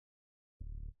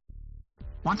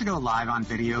Want to go live on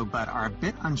video but are a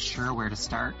bit unsure where to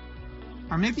start?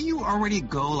 Or maybe you already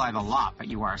go live a lot but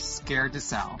you are scared to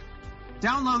sell.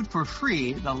 Download for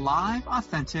free the Live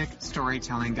Authentic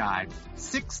Storytelling Guide.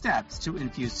 6 steps to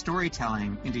infuse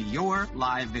storytelling into your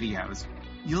live videos.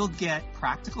 You'll get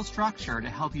practical structure to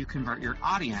help you convert your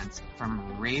audience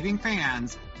from raving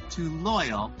fans to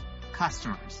loyal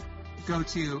customers. Go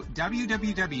to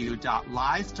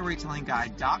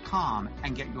www.livestorytellingguide.com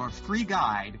and get your free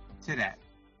guide today.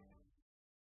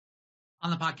 On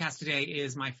the podcast today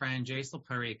is my friend Jesal,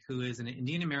 who is an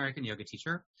Indian American yoga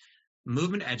teacher,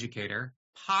 movement educator,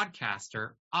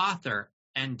 podcaster, author,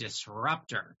 and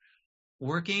disruptor,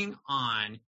 working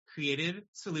on creative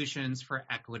solutions for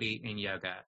equity in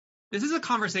yoga. This is a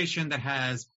conversation that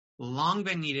has long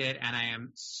been needed, and I am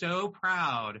so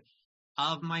proud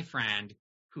of my friend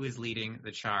who is leading the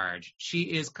charge. She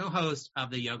is co-host of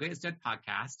the Yoga is Dead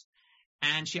podcast,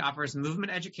 and she offers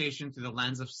movement education through the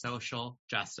lens of social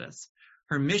justice.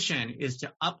 Her mission is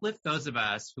to uplift those of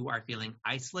us who are feeling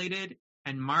isolated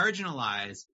and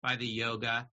marginalized by the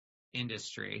yoga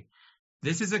industry.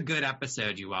 This is a good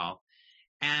episode, you all.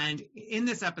 And in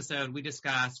this episode, we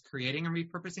discuss creating and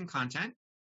repurposing content,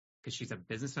 because she's a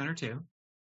business owner too,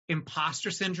 imposter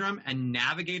syndrome and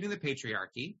navigating the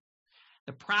patriarchy,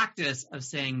 the practice of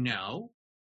saying no,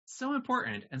 so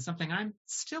important and something I'm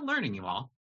still learning, you all,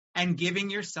 and giving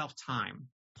yourself time.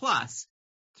 Plus,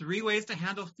 3 ways to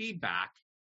handle feedback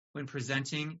when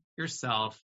presenting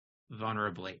yourself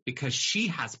vulnerably, because she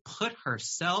has put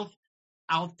herself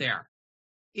out there.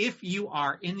 If you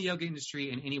are in the yoga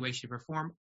industry in any way, shape, or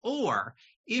form, or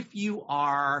if you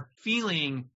are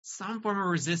feeling some form of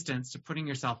resistance to putting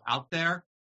yourself out there,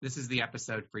 this is the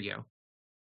episode for you.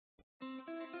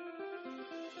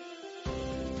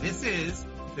 This is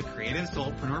the Creative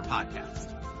Soulpreneur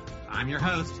Podcast. I'm your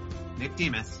host, Nick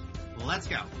Demas. Let's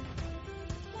go.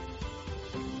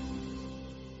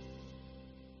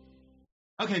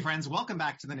 Okay, friends, welcome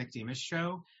back to the Nick Demas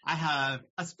Show. I have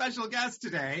a special guest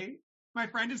today. My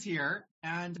friend is here,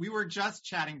 and we were just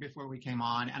chatting before we came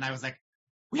on, and I was like,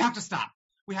 we have to stop.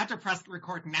 We have to press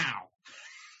record now.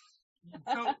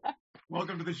 So,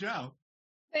 welcome to the show.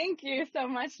 Thank you so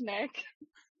much, Nick.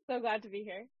 So glad to be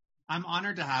here. I'm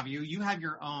honored to have you. You have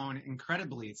your own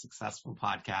incredibly successful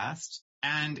podcast,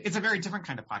 and it's a very different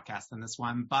kind of podcast than this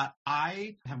one, but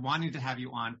I have wanted to have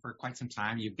you on for quite some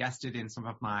time. You've guested in some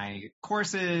of my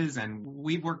courses, and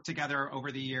we've worked together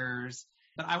over the years.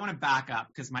 But I want to back up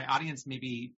because my audience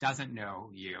maybe doesn't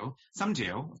know you. Some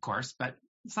do, of course, but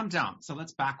some don't. So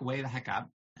let's back way the heck up.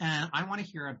 And I want to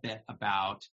hear a bit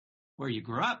about where you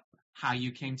grew up, how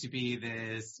you came to be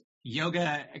this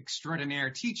yoga extraordinaire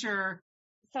teacher.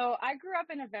 So I grew up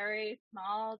in a very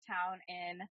small town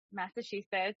in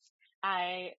Massachusetts.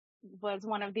 I was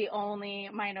one of the only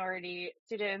minority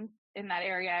students in that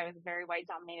area. It was a very white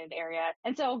dominated area.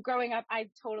 And so growing up, I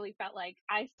totally felt like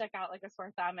I stuck out like a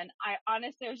sore thumb. And I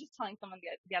honestly, I was just telling someone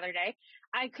the other day,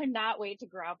 I could not wait to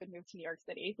grow up and move to New York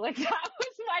City. Like that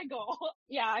was my goal.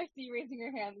 Yeah, I see you raising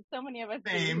your hand. So many of us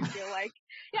feel like,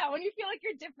 when you feel like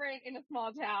you're different in a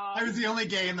small town. I was the only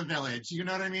gay in the village. You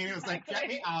know what I mean? It was like, get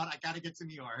me out. I got to get to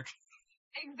New York.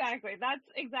 Exactly. That's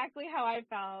exactly how I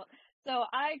felt. So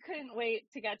I couldn't wait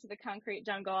to get to the concrete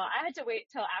jungle. I had to wait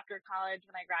till after college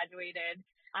when I graduated.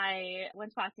 I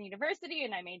went to Boston University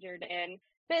and I majored in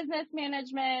business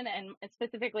management and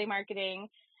specifically marketing.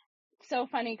 So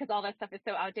funny because all that stuff is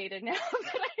so outdated now that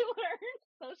I learned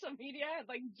social media had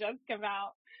just come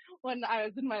out when I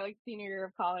was in my senior year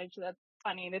of college. So that's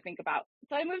funny to think about.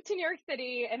 So I moved to New York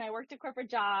City and I worked a corporate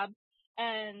job.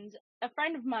 And a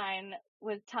friend of mine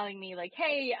was telling me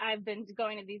hey, I've been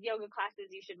going to these yoga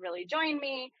classes. You should really join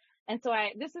me. And so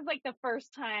this is the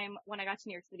first time when I got to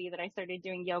New York City that I started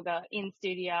doing yoga in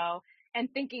studio and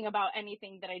thinking about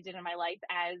anything that I did in my life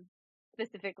as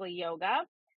specifically yoga.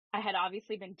 I had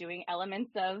obviously been doing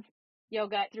elements of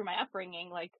yoga through my upbringing,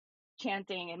 like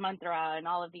chanting and mantra and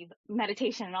all of these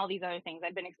meditation and all these other things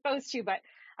I'd been exposed to, but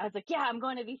I was like, I'm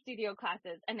going to these studio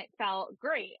classes, and it felt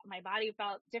great. My body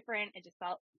felt different. It just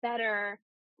felt better,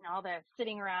 all the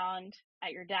sitting around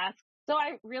at your desk. So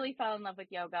I really fell in love with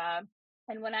yoga.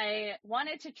 And when I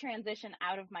wanted to transition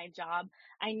out of my job,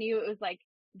 I knew it was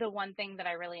the one thing that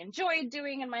I really enjoyed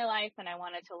doing in my life, and I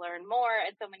wanted to learn more,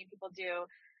 and so many people do.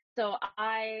 So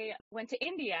I went to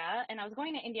India, and I was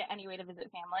going to India anyway to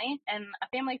visit family, and a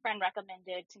family friend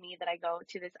recommended to me that I go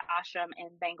to this ashram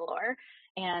in Bangalore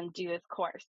and do this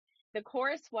course. The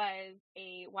course was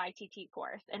a YTT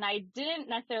course, and I didn't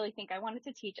necessarily think I wanted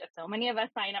to teach. So many of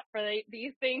us sign up for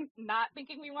these things not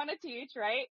thinking we want to teach,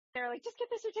 right? They're like, just get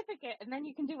the certificate and then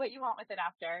you can do what you want with it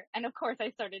after. And of course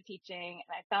I started teaching and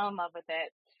I fell in love with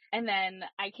it. And then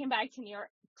I came back to New York,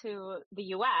 to the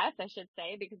US, I should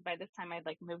say, because by this time I'd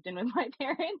like moved in with my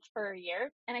parents for a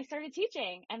year and I started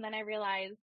teaching. And then I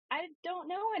realized I don't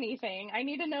know anything. I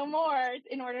need to know more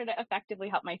in order to effectively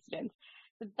help my students.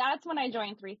 So that's when I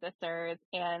joined Three Sisters,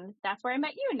 and that's where I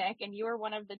met you, Nick, and you were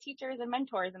one of the teachers and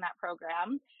mentors in that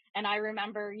program. And I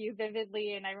remember you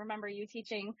vividly, and I remember you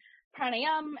teaching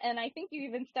pranayam, and I think you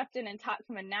even stepped in and taught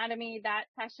some anatomy that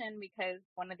session because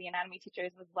one of the anatomy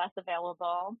teachers was less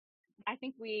available. I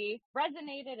think we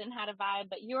resonated and had a vibe,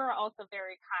 but you were also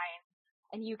very kind,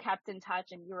 and you kept in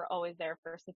touch, and you were always there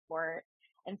for support.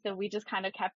 And so we just kind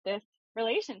of kept this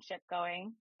relationship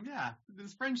going. Yeah,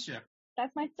 this friendship.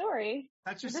 That's my story.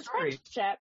 That's your This story.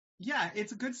 friendship. Yeah,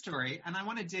 it's a good story. And I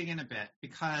want to dig in a bit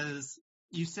because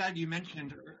you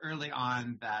mentioned early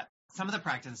on that some of the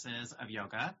practices of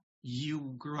yoga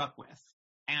you grew up with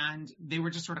and they were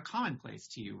just sort of commonplace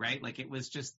to you, right? Like it was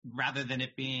just, rather than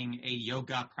it being a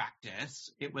yoga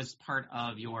practice, it was part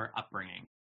of your upbringing.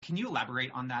 Can you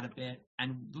elaborate on that a bit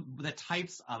and the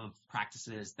types of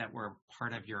practices that were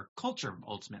part of your culture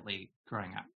ultimately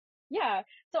growing up? Yeah.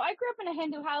 So I grew up in a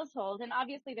Hindu household, and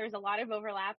obviously there's a lot of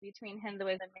overlap between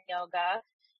Hinduism and yoga.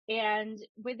 And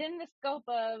within the scope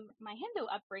of my Hindu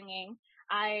upbringing,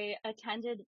 I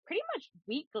attended pretty much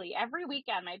weekly. Every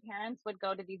weekend, my parents would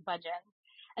go to these bhajans.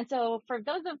 And so for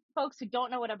those of folks who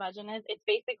don't know what a bhajan is, it's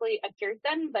basically a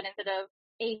kirtan, but instead of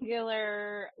a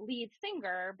singular lead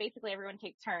singer, basically everyone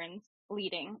takes turns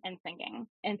leading and singing.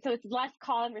 And so it's less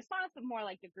call and response, but more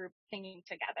like the group singing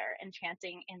together and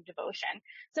chanting in devotion.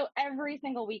 So every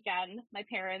single weekend, my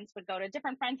parents would go to a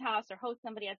different friend's house or host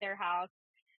somebody at their house,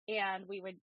 and we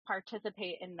would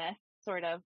participate in this sort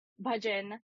of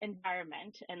bhajan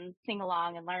environment and sing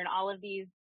along and learn all of these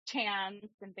chants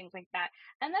and things like that.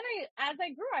 And then as I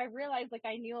grew, I realized like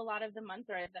I knew a lot of the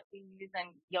mantras that we use in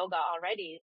yoga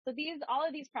already. So all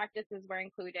of these practices were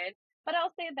included. But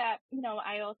I'll say that,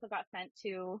 I also got sent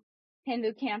to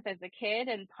Hindu camp as a kid,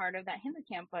 and part of that Hindu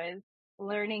camp was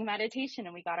learning meditation,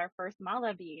 and we got our first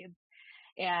mala beads,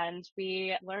 and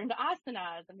we learned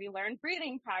asanas, and we learned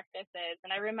breathing practices.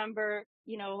 And I remember,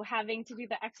 having to do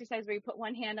the exercise where you put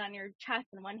one hand on your chest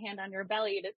and one hand on your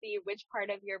belly to see which part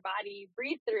of your body you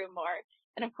breathe through more.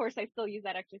 And of course, I still use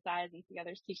that exercise and see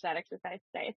others teach that exercise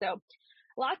today. So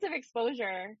lots of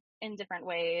exposure in different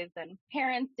ways, and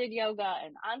parents did yoga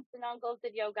and aunts and uncles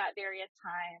did yoga at various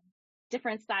times,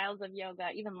 different styles of yoga.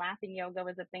 Even laughing yoga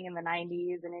was a thing in the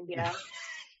 90s in India.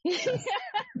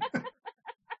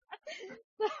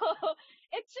 So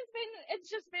it's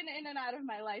just been in and out of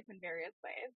my life in various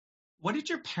ways. What did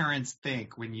your parents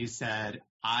think when you said,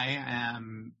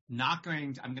 I'm not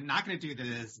going to do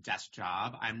this desk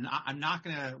job. I'm not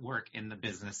going to work in the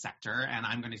business sector, and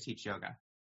I'm going to teach yoga?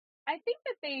 I think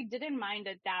that they didn't mind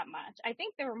it that much. I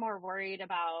think they were more worried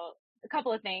about a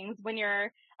couple of things. When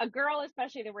you're a girl,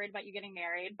 especially, they're worried about you getting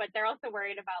married, but they're also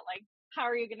worried about like, how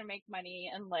are you going to make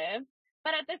money and live?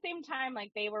 But at the same time,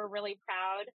 like they were really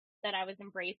proud that I was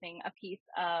embracing a piece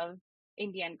of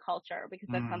Indian culture, because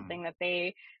that's something that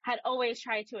they had always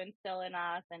tried to instill in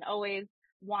us and always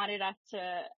wanted us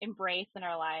to embrace in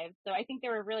our lives. So I think they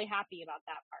were really happy about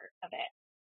that part of it.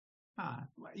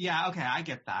 Yeah. Okay. I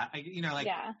get that.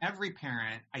 Every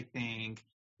parent, I think,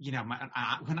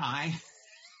 when I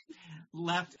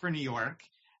left for New York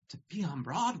to be on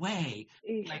Broadway,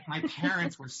 like my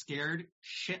parents were scared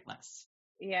shitless.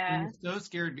 Yeah. They were so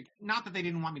scared, not that they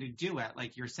didn't want me to do it,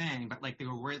 like you're saying, but like they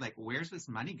were worried, like, where's this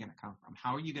money going to come from?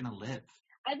 How are you going to live?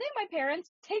 I think my parents,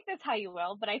 take this how you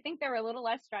will, but I think they were a little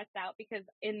less stressed out because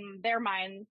in their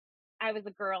minds, I was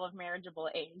a girl of marriageable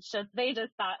age. So they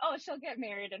just thought, oh, she'll get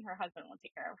married and her husband will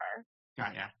take care of her.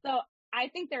 Got ya. So I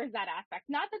think there's that aspect.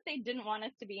 Not that they didn't want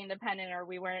us to be independent or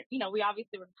we weren't, we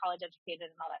obviously were college educated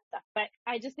and all that stuff. But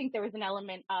I just think there was an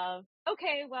element of,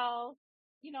 okay, well,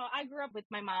 I grew up with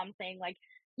my mom saying like,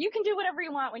 you can do whatever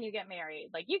you want when you get married.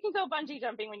 Like you can go bungee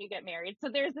jumping when you get married. So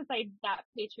there's this like that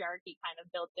patriarchy kind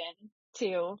of built in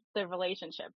to the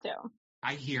relationship too.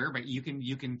 I hear, but you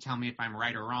can tell me if I'm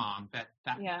right or wrong, that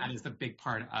is the big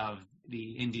part of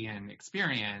the Indian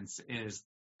experience is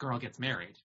girl gets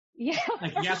married. Yeah,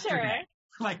 like yesterday.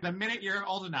 Sure. Like the minute you're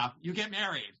old enough, you get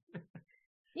married.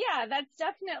 Yeah, that's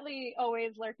definitely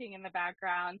always lurking in the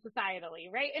background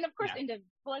societally, right? And of course,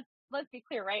 let's be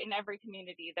clear, right? In every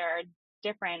community, there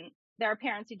are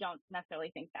parents who don't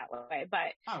necessarily think that way,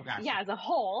 but yeah, as a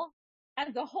whole,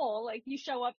 like you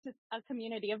show up to a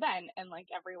community event and like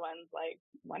everyone's like,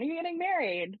 when are you getting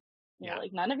married? You're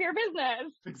like, none of your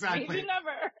business. Exactly. Maybe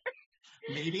never.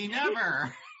 Maybe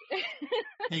never.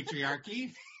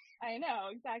 Patriarchy. I know,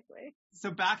 exactly.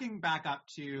 So backing back up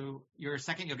to your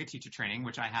second yoga teacher training,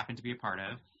 which I happen to be a part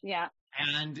of. Yeah.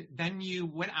 And then you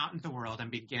went out into the world and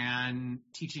began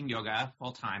teaching yoga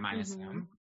full time, I assume.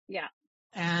 Yeah.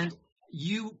 And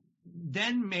you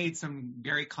then made some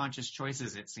very conscious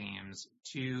choices, it seems,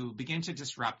 to begin to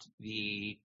disrupt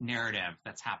the narrative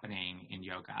that's happening in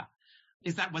yoga.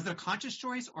 Was it a conscious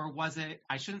choice, or was it,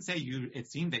 I shouldn't say it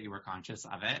seemed that you were conscious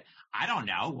of it. I don't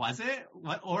know. Was it?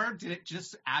 Or did it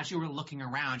just, as you were looking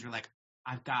around, you're like,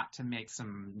 I've got to make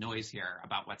some noise here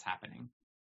about what's happening?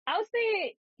 I'll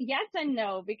say yes and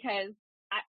no, because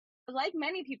like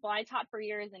many people, I taught for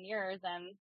years and years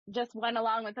and just went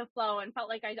along with the flow and felt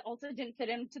like I also didn't fit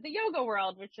into the yoga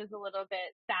world, which is a little bit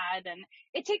sad. And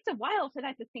it takes a while for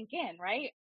that to sink in, right?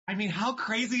 I mean, how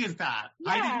crazy is that?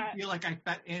 Yeah. I didn't feel like I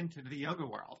fit into the yoga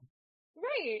world.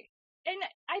 Right. And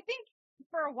I think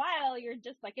for a while, you're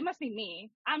just like, it must be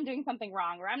me. I'm doing something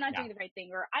wrong, or I'm not doing the right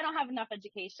thing, or I don't have enough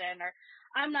education, or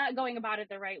I'm not going about it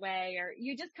the right way, or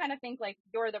you just kind of think like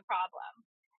you're the problem.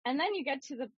 And then you get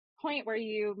to the point where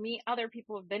you meet other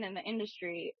people who've been in the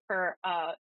industry for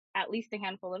at least a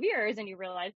handful of years, and you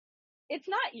realize it's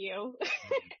not you,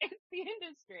 it's the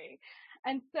industry.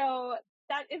 And so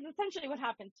that is essentially what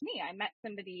happened to me. I met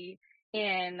somebody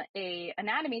in a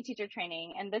anatomy teacher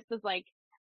training, and this was like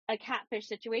a catfish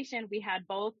situation. They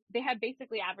had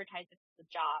basically advertised this as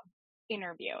a job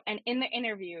interview. And in the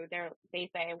interview, they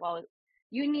say, well,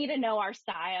 you need to know our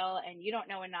style and you don't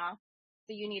know enough,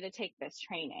 so you need to take this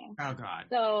training. Oh God.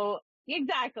 So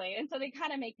exactly. And so they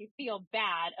kind of make you feel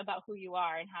bad about who you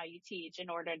are and how you teach in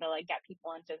order to like get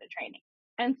people into the training.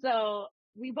 And so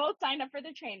we both signed up for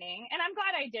the training, and I'm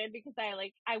glad I did, because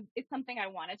it's something I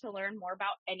wanted to learn more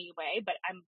about anyway, but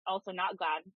I'm also not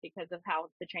glad because of how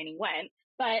the training went.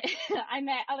 But I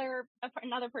met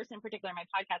another person in particular, my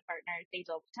podcast partner,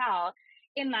 Jesal,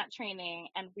 in that training.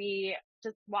 And we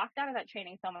just walked out of that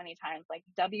training so many times, like,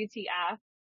 WTF,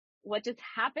 what just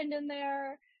happened in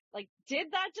there? Like,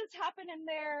 did that just happen in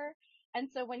there? And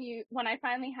so when I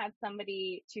finally had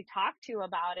somebody to talk to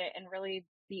about it and really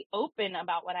be open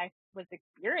about what I was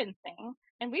experiencing,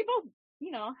 and we both,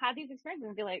 had these experiences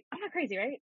and be like, I'm not crazy,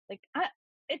 right? Like,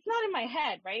 it's not in my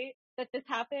head, right, that this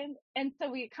happened. And so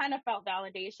we kind of felt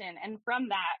validation. And from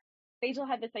that, Rachel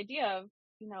had this idea of,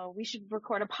 we should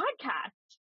record a podcast.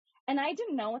 And I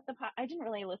didn't know I didn't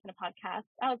really listen to podcasts.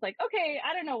 I was like, okay,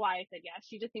 I don't know why I said yes.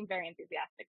 She just seemed very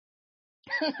enthusiastic.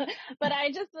 But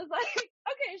I just was like,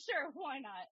 okay, sure, why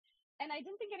not? And I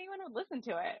didn't think anyone would listen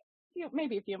to it.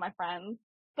 Maybe a few of my friends.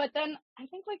 But then I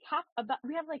think we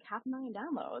have like 500,000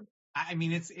 downloads. I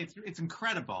mean, it's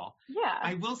incredible. Yeah.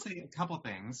 I will say a couple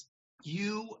things.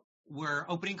 You were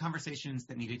opening conversations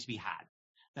that needed to be had,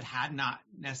 that had not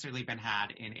necessarily been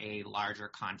had in a larger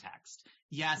context.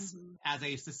 Yes, as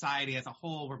a society as a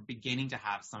whole, we're beginning to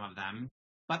have some of them.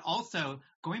 But also,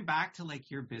 going back to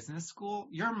like your business school,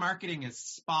 your marketing is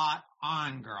spot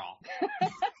on, girl.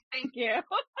 Thank you.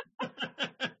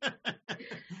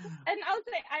 And I'll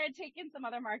say I had taken some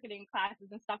other marketing classes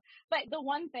and stuff, but the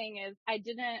one thing is I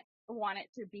didn't want it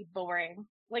to be boring.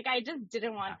 Like, I just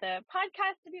didn't want the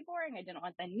podcast to be boring. I didn't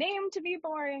want the name to be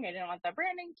boring. I didn't want the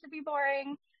branding to be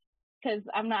boring, because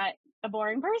I'm not a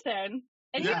boring person.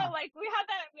 And like, we have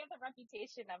the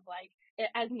reputation of like,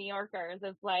 as New Yorkers,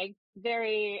 as like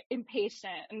very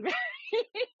impatient and very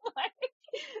like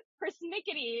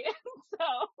persnickety. So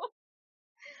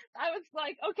I was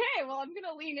like, okay, well, I'm going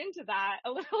to lean into that a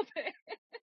little bit.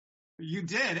 You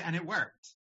did, and it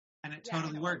worked. And it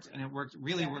totally worked. And it worked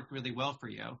really well for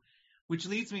you, which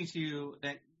leads me to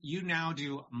that you now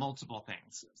do multiple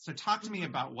things. So talk to me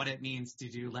about what it means to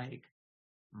do like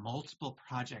multiple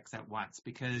projects at once,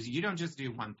 because you don't just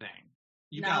do one thing.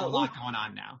 You've got a lot going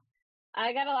on now.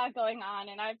 I got a lot going on,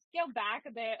 and I've scaled back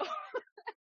a bit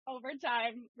over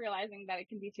time, realizing that it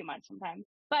can be too much sometimes.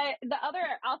 But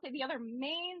I'll say the other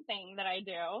main thing that I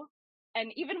do,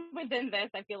 and even within this,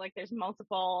 I feel like there's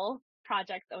multiple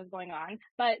projects that was going on.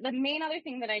 But the main other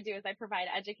thing that I do is I provide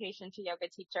education to yoga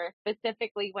teachers,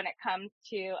 specifically when it comes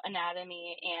to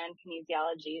anatomy and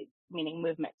kinesiology, meaning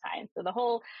movement science. So the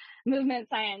whole movement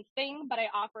science thing, but I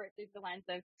offer it through the lens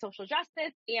of social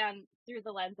justice and through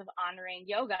the lens of honoring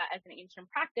yoga as an ancient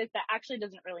practice that actually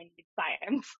doesn't really need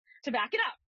science to back it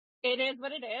up. It is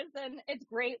what it is, and it's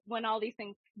great when all these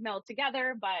things meld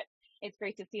together, but it's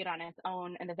great to see it on its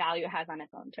own and the value it has on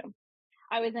its own too.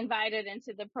 I was invited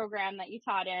into the program that you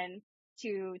taught in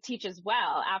to teach as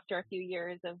well after a few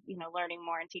years of, learning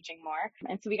more and teaching more.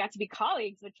 And so we got to be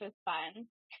colleagues, which was fun.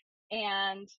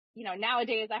 And,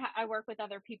 nowadays I work with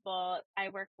other people. I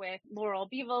work with Laurel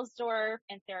Beavelsdorf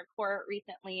and Sarah Court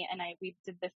recently, and we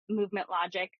did this movement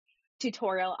logic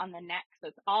tutorial on the neck. So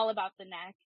it's all about the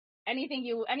neck.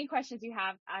 Any questions you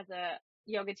have as a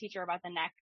yoga teacher about the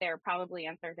neck, they're probably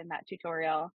answered in that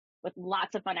tutorial with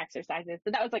lots of fun exercises.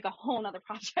 So that was like a whole nother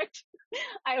project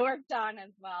I worked on as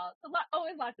well. So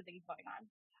always lots of things going on.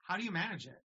 How do you manage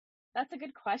it? That's a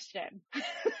good question.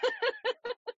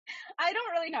 I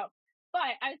don't really know, but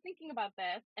I was thinking about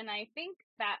this, and I think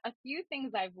that a few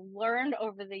things I've learned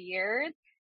over the years,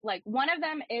 like one of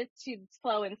them is to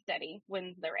slow and steady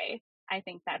wins the race. I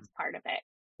think that's part of it.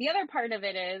 The other part of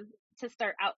it is to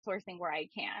start outsourcing where I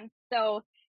can. So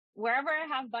wherever I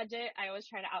have budget, I always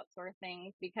try to outsource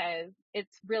things because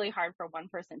it's really hard for one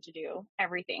person to do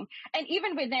everything. And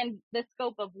even within the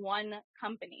scope of one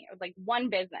company or like one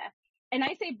business, and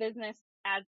I say business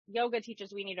as yoga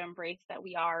teachers, we need to embrace that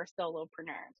we are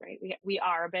solopreneurs, right? We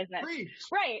are a business. Preach.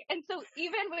 Right. And so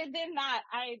even within that,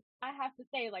 I have to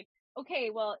say like,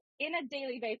 okay, well, in a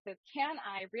daily basis, can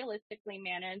I realistically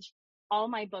manage all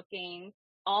my bookings,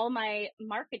 all my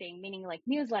marketing, meaning like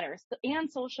newsletters and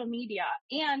social media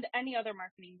and any other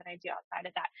marketing that I do outside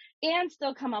of that, and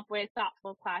still come up with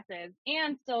thoughtful classes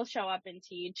and still show up and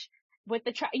teach with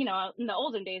the, in the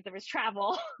olden days, there was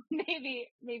travel, maybe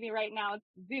right now it's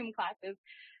Zoom classes,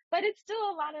 but it's still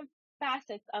a lot of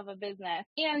facets of a business,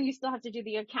 and you still have to do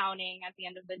the accounting at the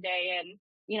end of the day and,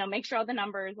 make sure all the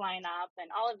numbers line up and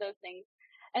all of those things.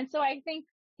 And so I think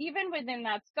even within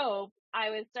that scope, I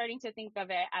was starting to think of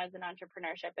it as an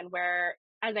entrepreneurship, and where,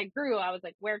 as I grew, I was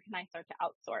like, where can I start to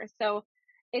outsource? So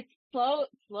it's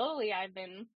slowly I've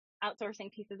been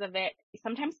outsourcing pieces of it,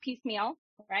 sometimes piecemeal,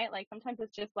 right? Like sometimes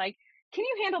it's just like, can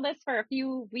you handle this for a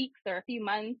few weeks or a few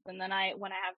months? And then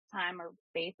when I have time or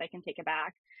space, I can take it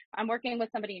back. I'm working with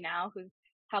somebody now who's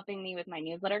helping me with my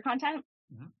newsletter content.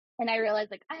 Mm-hmm. And I realized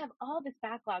like I have all this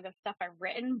backlog of stuff I've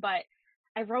written, but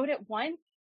I wrote it once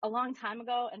a long time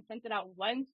ago and sent it out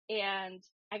once, and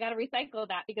I got to recycle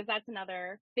that because that's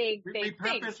another big thing.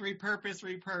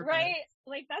 Repurpose. Right?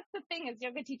 Like that's the thing as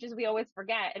yoga teachers, we always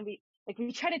forget, and we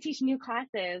try to teach new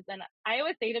classes. And I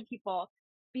always say to people,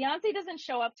 Beyonce doesn't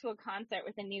show up to a concert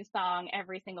with a new song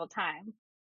every single time.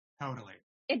 Totally.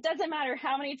 It doesn't matter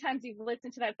how many times you've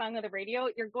listened to that song on the radio,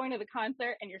 you're going to the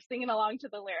concert and you're singing along to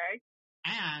the lyrics.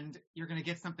 And you're going to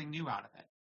get something new out of it.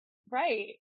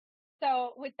 Right.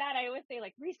 So with that, I always say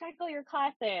like recycle your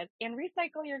classes and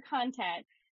recycle your content.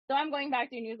 So I'm going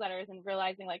back to newsletters and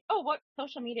realizing like, oh, what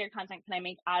social media content can I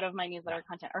make out of my newsletter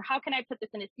content? Or how can I put this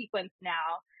in a sequence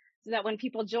now so that when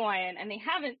people join and they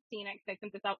haven't seen it, because I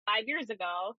sent this out 5 years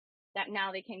ago, that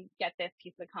now they can get this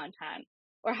piece of content?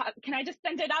 Or how can I just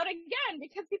send it out again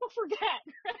because people forget,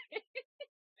 right?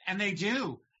 And they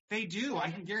do. They do.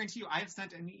 I can guarantee you, I've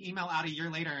sent an email out a year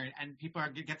later and people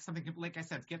get something, like I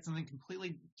said, get something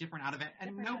completely different out of it.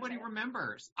 And nobody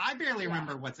remembers. I barely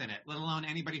remember what's in it, let alone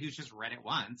anybody who's just read it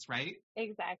once, right?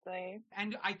 Exactly.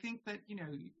 And I think that,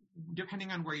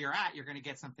 depending on where you're at, you're going to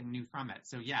get something new from it.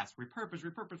 So yes,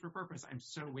 repurpose. I'm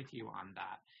so with you on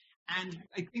that. And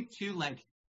I think too, like,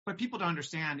 what people don't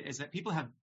understand is that people have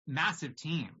massive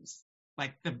teams.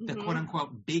 Like the quote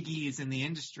unquote biggies in the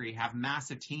industry have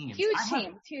massive teams. Huge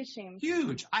teams.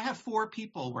 Huge. I have 4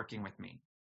 people working with me.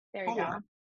 There you go.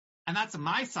 And that's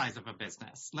my size of a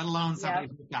business, let alone somebody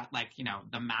who's got like,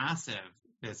 the massive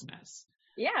business.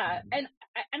 Yeah. And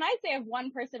I say I have one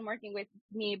person working with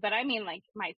me, but I mean like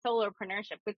my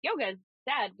solopreneurship with yoga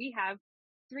instead, we have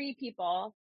 3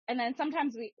 people. And then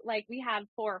sometimes we have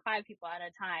 4 or 5 people at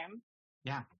a time.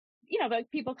 Yeah.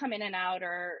 But people come in and out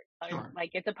or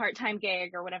like it's a part-time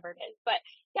gig or whatever it is. But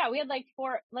yeah, we had like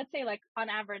 4, let's say like on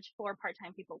average 4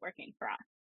 part-time people working for us.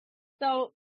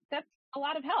 So that's a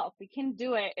lot of help. We can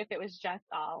do it if it was just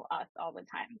all us all the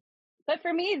time. But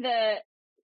for me,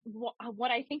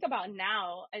 what I think about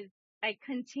now is I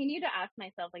continue to ask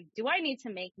myself, like, do I need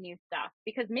to make new stuff?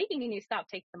 Because making new stuff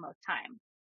takes the most time,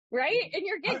 right? And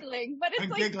you're giggling, but it's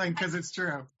I'm giggling because it's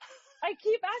true. I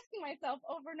keep asking myself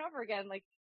over and over again, like,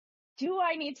 do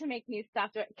I need to make new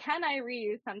stuff? Can I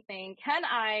reuse something? Can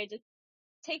I just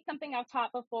take something I've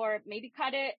taught before, maybe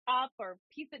cut it up or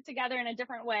piece it together in a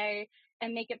different way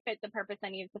and make it fit the purpose I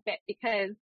need it to fit?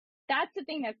 Because that's the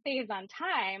thing that saves on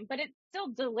time, but it still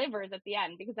delivers at the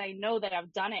end because I know that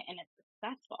I've done it and it's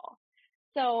successful.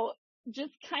 So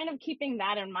just kind of keeping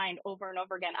that in mind over and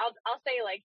over again. I'll say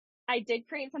like, I did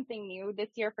create something new this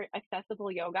year for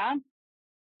accessible yoga,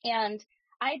 and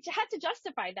I had to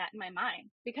justify that in my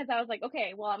mind because I was like,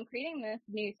 okay, well, I'm creating this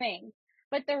new thing.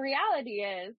 But the reality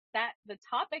is that the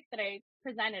topic that I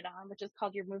presented on, which is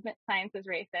called Your Movement Science is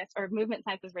Racist, or Movement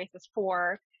Science is Racist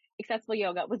for Accessible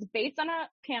Yoga, was based on a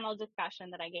panel discussion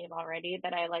that I gave already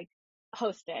that I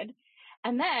hosted.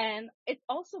 And then it's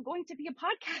also going to be a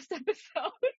podcast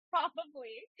episode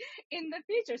probably in the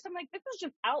future. So I'm like, this is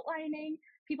just outlining.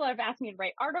 People have asked me to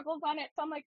write articles on it. So I'm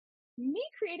like, me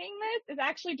creating this is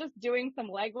actually just doing some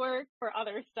legwork for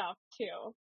other stuff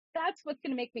too. That's what's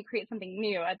going to make me create something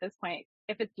new at this point,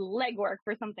 if it's legwork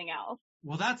for something else.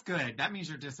 Well, that's good. That means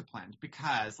you're disciplined,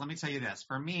 because let me tell you this.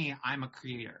 For me, I'm a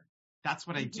creator. That's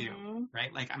what I do,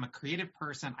 right? Like, I'm a creative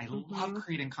person. I love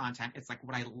creating content. It's like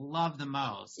what I love the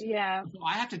most. Yeah. So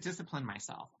I have to discipline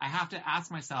myself. I have to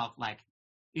ask myself, like,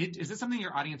 is this something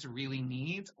your audience really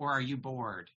needs, or are you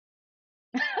bored?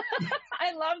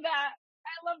 I love that.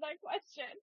 I love that question.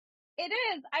 It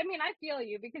is. I mean, I feel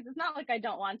you, because it's not like I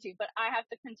don't want to, but I have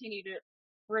to continue to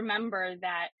remember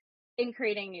that in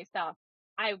creating new stuff,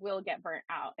 I will get burnt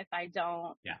out if I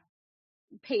don't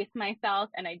pace myself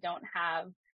and I don't have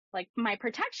like my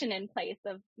protection in place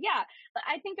of, but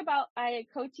I think about, I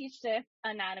co-teach this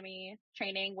anatomy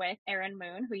training with Erin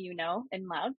Moon, who you know and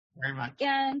love. Very much.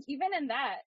 And even in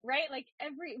that, right? Like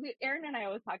Erin and I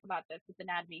always talk about this with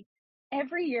anatomy.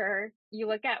 Every year you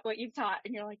look at what you've taught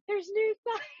and you're like, there's new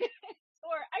science,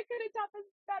 or I could have taught this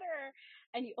better.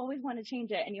 And you always want to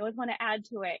change it and you always want to add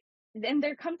to it. Then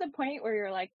there comes a point where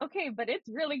you're like, okay, but it's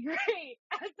really great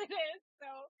as it is. So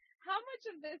how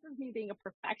much of this is me being a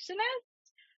perfectionist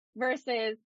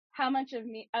versus how much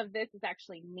of this is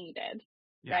actually needed,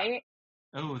 right?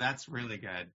 Oh, that's really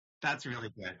good. That's really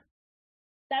good.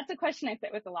 That's a question I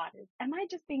sit with a lot is, am I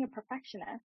just being a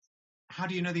perfectionist? How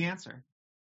do you know the answer?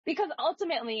 Because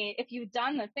ultimately, if you've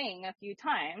done the thing a few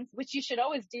times, which you should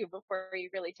always do before you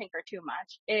really tinker too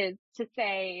much, is to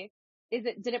say,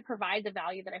 did it provide the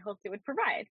value that I hoped it would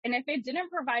provide? And if it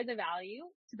didn't provide the value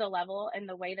to the level and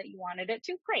the way that you wanted it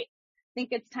to, great. I think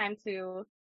it's time to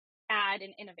add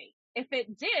and innovate. If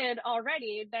it did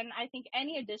already, then I think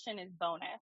any addition is bonus.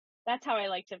 That's how I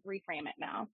like to reframe it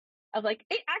now. Of like,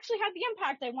 it actually had the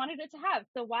impact I wanted it to have.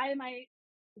 So why am I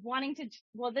wanting to,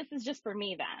 well, this is just for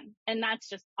me then. And that's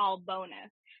just all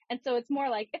bonus. And so it's more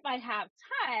like, if I have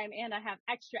time and I have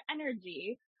extra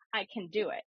energy, I can do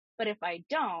it. But if I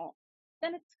don't,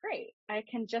 then it's great. I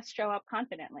can just show up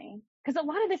confidently. Because a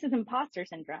lot of this is imposter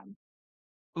syndrome.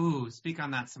 Ooh, speak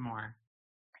on that some more.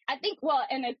 I think, well,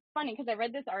 and it's funny because I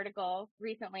read this article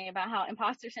recently about how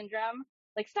imposter syndrome,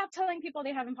 like, stop telling people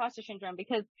they have imposter syndrome,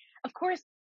 because of course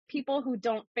people who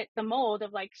don't fit the mold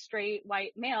of like straight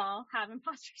white male have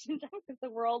imposter syndrome, because the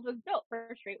world was built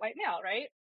for straight white male, right?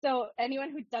 So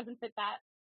anyone who doesn't fit that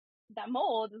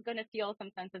mold is going to feel some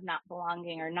sense of not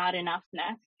belonging or not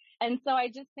enoughness. And so I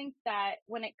just think that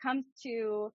when it comes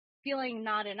to feeling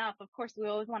not enough, of course, we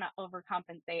always want to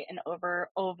overcompensate and over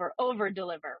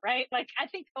deliver, right? Like, I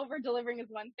think over delivering is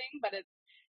one thing, but it's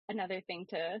another thing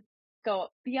to go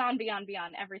beyond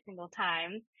every single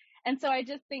time. And so I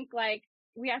just think, like,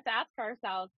 we have to ask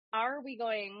ourselves, are we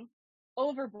going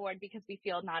overboard because we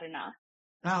feel not enough?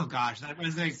 Oh gosh, that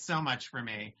resonates so much for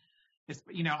me. It's,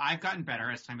 I've gotten better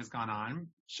as time has gone on.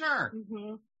 Sure.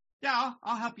 Mm-hmm. Yeah,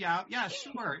 I'll help you out. Yeah,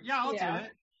 sure. Yeah, I'll do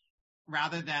it.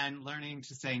 Rather than learning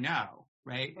to say no,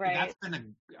 right? That's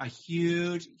been a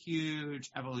huge, huge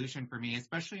evolution for me,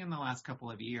 especially in the last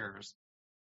couple of years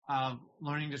of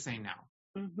learning to say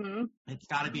no. Mm-hmm. It's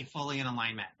got to be fully in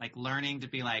alignment, like learning to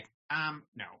be like,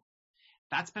 no.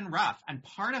 That's been rough. And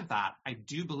part of that, I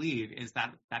do believe, is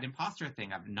that imposter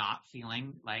thing of not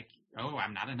feeling like, oh,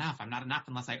 I'm not enough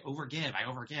unless I overgive,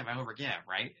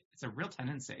 right? It's a real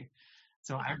tendency.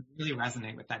 So I really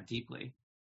resonate with that deeply.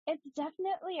 It's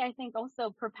definitely, I think,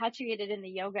 also perpetuated in the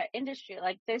yoga industry.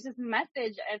 Like, there's this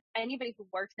message as anybody who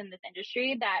works in this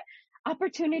industry that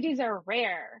opportunities are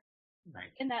rare. Right.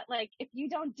 And that, like, if you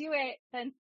don't do it,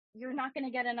 then you're not going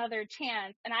to get another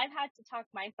chance. And I've had to talk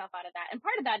myself out of that. And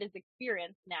part of that is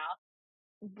experience now.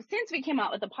 Since we came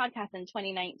out with the podcast in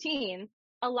 2019,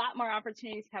 a lot more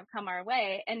opportunities have come our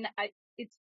way. And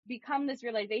it's become this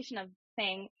realization of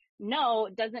saying, no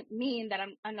doesn't mean that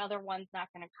another one's not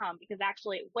going to come, because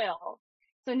actually it will.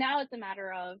 So now it's a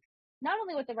matter of not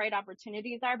only what the right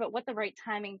opportunities are, but what the right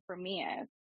timing for me is.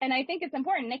 And I think it's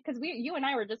important, Nick, because you and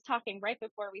I were just talking right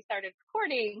before we started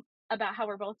recording about how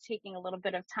we're both taking a little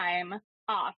bit of time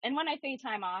off. And when I say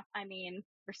time off, I mean,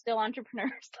 we're still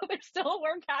entrepreneurs, so there's still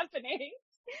work happening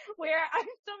where I'm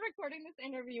still recording this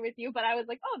interview with you, but I was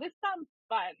like, oh, this sounds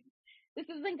fun. This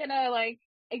isn't going to like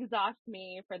exhaust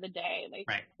me for the day.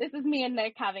 Like, This is me and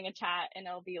Nick having a chat, and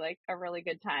it'll be like a really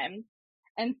good time.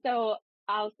 And so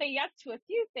I'll say yes to a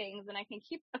few things and I can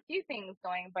keep a few things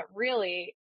going, but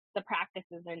really the practice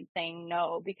is in saying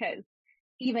no, because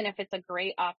even if it's a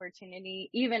great opportunity,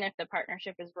 even if the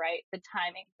partnership is right, the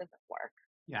timing doesn't work.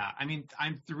 Yeah. I mean,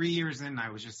 I'm 3 years in. I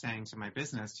was just saying to my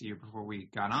business to you before we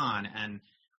got on, and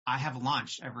I have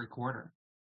launched every quarter.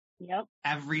 Yep.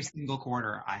 Every single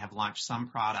quarter, I have launched some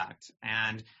product.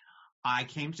 And I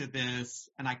came to this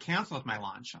and I canceled my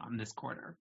launch on this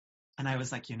quarter. And I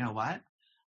was like, you know what?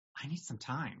 I need some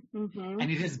time. Mm-hmm.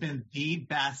 And it has been the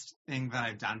best thing that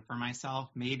I've done for myself,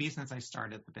 maybe since I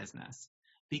started the business,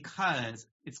 because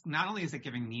it's not only is it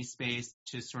giving me space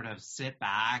to sort of sit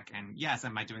back and yes,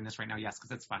 am I doing this right now? Yes,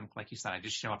 because it's fun. Like you said, I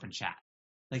just show up and chat.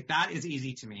 Like that is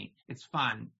easy to me. It's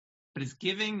fun, but it's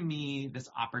giving me this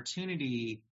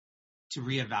opportunity to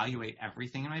reevaluate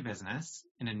everything in my business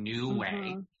in a new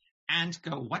way and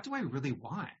go, what do I really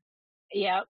want?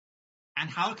 Yep. And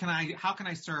how can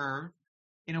I serve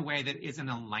in a way that is in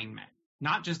alignment,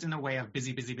 not just in a way of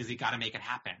busy, busy, busy, got to make it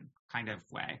happen kind of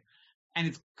way. And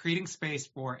it's creating space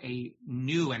for a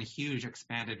new and huge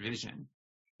expanded vision.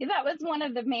 Yeah, that was one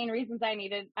of the main reasons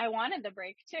I wanted the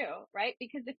break too, right?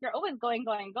 Because if you're always going,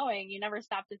 you never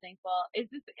stop to think, well, is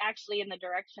this actually in the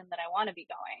direction that I want to be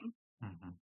going?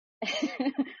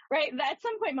 Right? At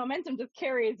some point, momentum just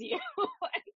carries you.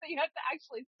 And so you have to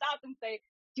actually stop and say,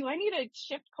 do I need to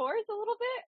shift course a little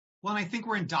bit? Well, I think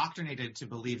we're indoctrinated to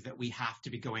believe that we have to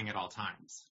be going at all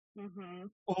times.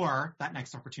 Or that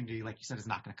next opportunity, like you said, is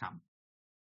not going to come.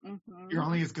 You're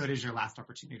only as good as your last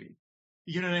opportunity.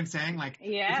 You know what I'm saying? Like,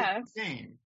 yeah, it's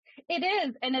insane. It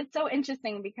is. And it's so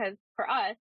interesting because for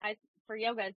us, for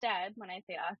Yoga is Dead, when I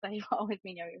say us, I always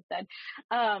mean Yoga is Dead.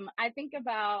 I think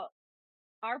about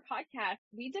our podcast.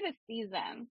 We did a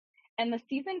season, and the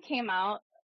season came out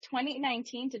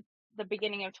 2019 to the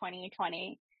beginning of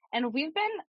 2020. And we've been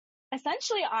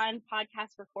essentially on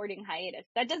podcast recording hiatus.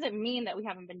 That doesn't mean that we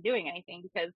haven't been doing anything,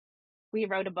 because we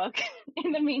wrote a book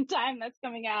in the meantime that's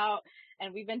coming out,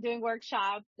 and we've been doing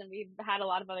workshops, and we've had a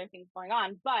lot of other things going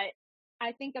on. But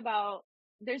I think about,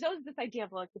 there's always this idea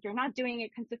of, look, if you're not doing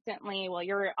it consistently, well,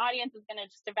 your audience is going to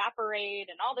just evaporate,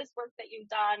 and all this work that you've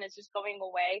done is just going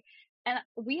away. And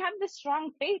we have this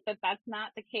strong faith that that's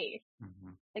not the case.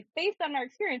 Like, based on our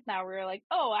experience now, we're like,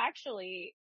 oh,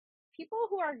 actually, people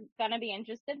who are going to be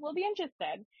interested will be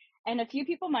interested. And a few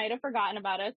people might have forgotten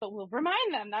about us, but we'll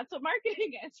remind them. That's what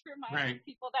marketing is. Remind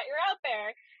people that you're out there.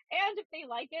 And if they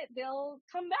like it, they'll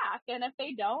come back. And if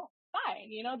they don't, fine.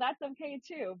 That's okay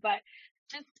too. But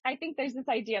just, I think there's this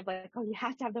idea of like, oh, you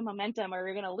have to have the momentum or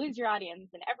you're going to lose your audience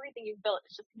and everything you've built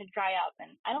is just going to dry up.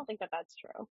 And I don't think that that's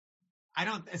true. I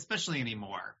don't, especially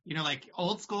anymore. Like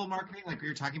old school marketing, like we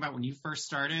were talking about when you first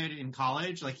started in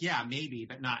college, like, yeah, maybe,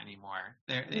 but not anymore.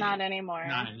 Not anymore.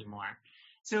 Not anymore.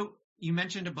 So you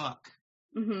mentioned a book.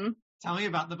 Tell me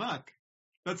about the book.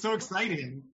 That's so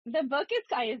exciting. The book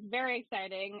is very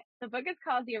exciting. The book is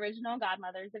called The Original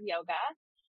Godmothers of Yoga.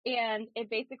 And it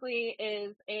basically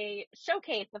is a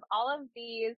showcase of all of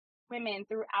these women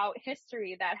throughout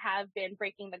history that have been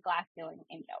breaking the glass ceiling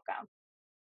in yoga.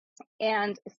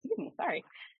 And,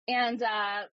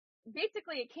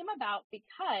 basically it came about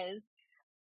because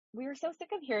we were so sick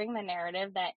of hearing the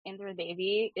narrative that Indra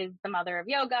Devi is the mother of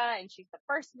yoga and she's the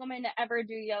first woman to ever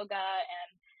do yoga,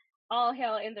 and all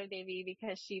hail Indra Devi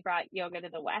because she brought yoga to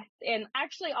the West. And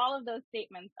actually all of those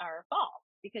statements are false,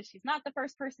 because she's not the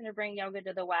first person to bring yoga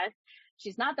to the West.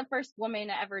 She's not the first woman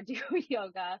to ever do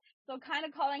yoga. So kind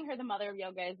of calling her the mother of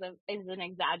yoga is an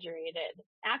exaggerated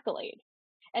accolade.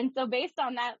 And so based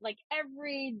on that, like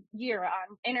every year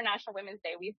on International Women's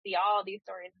Day, we see all these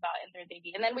stories about Indra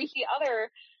Devi. And then we see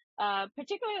other,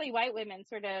 particularly white women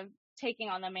sort of taking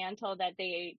on the mantle that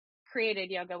they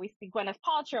created yoga. We see Gwyneth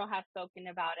Paltrow have spoken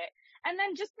about it. And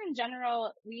then just in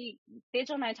general,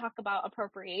 Jesal and I talk about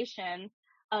appropriation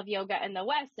of yoga in the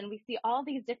West, and we see all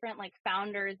these different like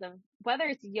founders of, whether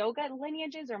it's yoga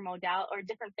lineages or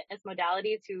different fitness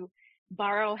modalities, who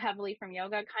borrow heavily from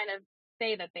yoga, kind of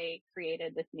say that they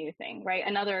created this new thing, right?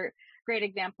 Another great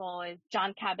example is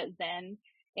Jon Kabat-Zinn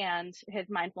and his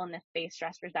mindfulness-based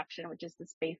stress reduction, which is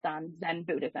just based on Zen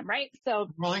Buddhism, right? So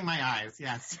rolling my eyes,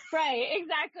 yes. Right,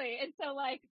 exactly. And so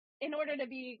like, in order to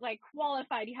be like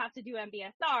qualified, you have to do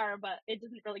MBSR, but it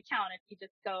doesn't really count if you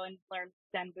just go and learn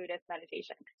Zen Buddhist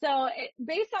meditation. So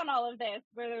based on all of this,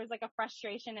 where there was like a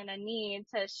frustration and a need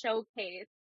to showcase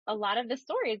a lot of the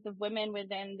stories of women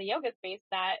within the yoga space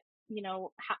that,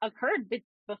 occurred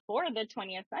before the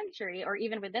 20th century, or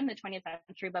even within the 20th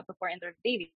century, but before Indra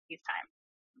Devi's time.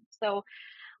 So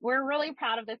we're really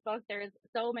proud of this book. There's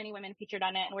so many women featured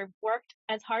on it, and we've worked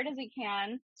as hard as we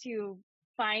can to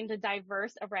find a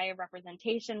diverse array of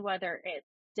representation, whether it's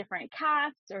different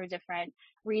castes or different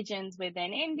regions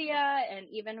within India. And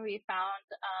even we found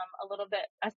a little bit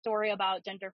a story about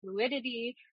gender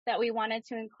fluidity that we wanted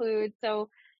to include. So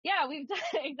Yeah, we've done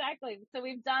exactly. So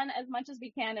we've done as much as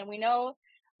we can, and we know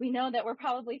that we're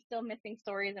probably still missing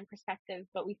stories and perspectives,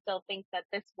 but we still think that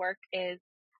this work is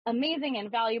amazing and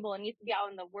valuable and needs to be out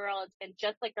in the world. And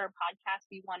just like our podcast,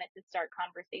 we wanted to start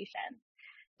conversations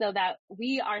so that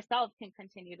we ourselves can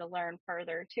continue to learn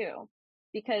further too,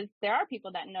 because there are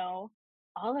people that know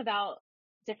all about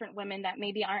different women that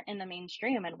maybe aren't in the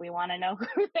mainstream, and we want to know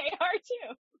who they are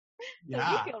too. So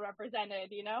we feel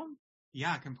represented, you know?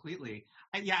 Yeah, completely.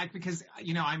 Yeah, because,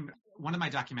 one of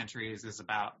my documentaries is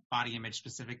about body image,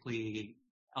 specifically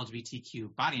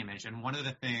LGBTQ body image. And one of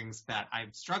the things that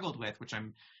I've struggled with, which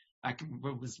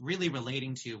was really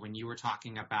relating to when you were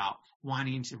talking about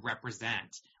wanting to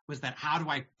represent, was that how do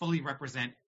I fully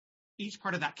represent each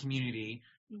part of that community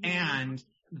and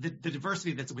the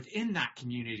diversity that's within that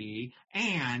community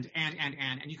and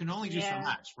you can only do so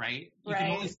much, right? You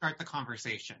can only start the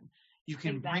conversation. You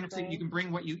can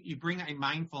bring a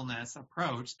mindfulness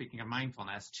approach, speaking of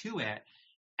mindfulness, to it,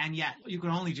 and yet you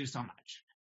can only do so much.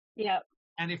 Yep.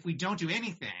 And if we don't do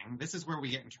anything, this is where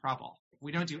we get in trouble. If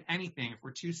we don't do anything, if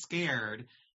we're too scared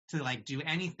to do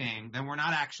anything, then we're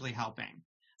not actually helping.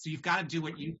 So you've got to do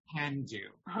what you can do.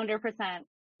 100%.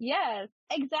 Yes,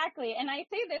 exactly. And I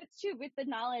say this too with the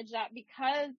knowledge that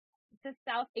because the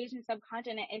South Asian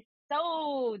subcontinent is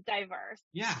so diverse.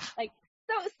 Yeah.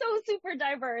 So super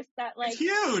diverse that it's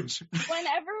huge.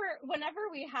 whenever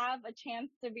we have a chance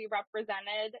to be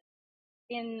represented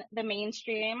in the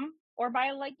mainstream, or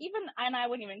by even, and I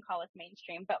wouldn't even call it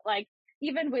mainstream, but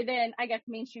even within, I guess,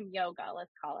 mainstream yoga,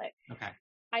 let's call it. Okay.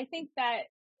 I think that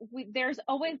there's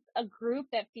always a group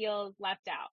that feels left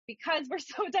out because we're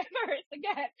so diverse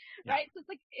again, right? So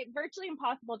it's virtually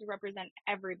impossible to represent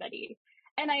everybody.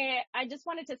 And I just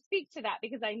wanted to speak to that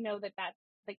because I know that that's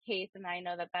the case, and I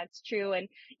know that that's true. And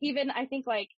even I think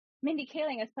Mindy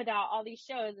Kaling has put out all these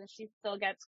shows, and she still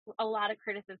gets a lot of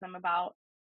criticism about,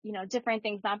 different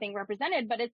things not being represented,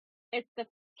 but it's the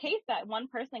case that one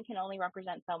person can only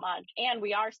represent so much, and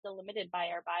we are still limited by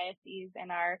our biases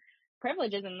and our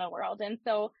privileges in the world. And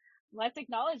so let's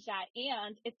acknowledge that,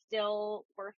 and it's still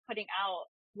worth putting out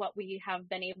what we have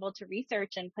been able to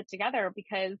research and put together,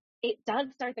 because it does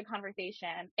start the conversation.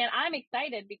 And I'm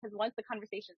excited because once the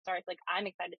conversation starts, I'm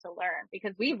excited to learn,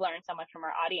 because we've learned so much from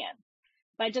our audience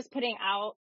by just putting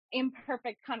out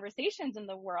imperfect conversations in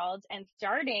the world and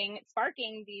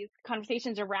sparking these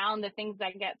conversations around the things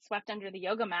that get swept under the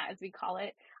yoga mat, as we call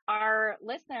it. Our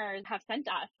listeners have sent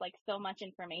us so much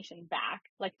information back,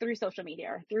 through social media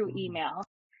or through email.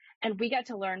 And we get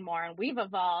to learn more, and we've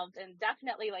evolved. And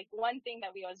definitely one thing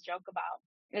that we always joke about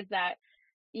is that,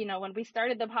 when we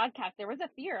started the podcast, there was a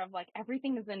fear of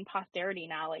everything is in posterity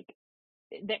now.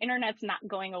 The internet's not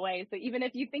going away. So even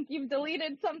if you think you've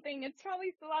deleted something, it's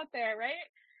probably still out there, right?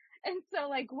 And so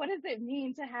what does it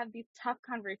mean to have these tough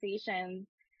conversations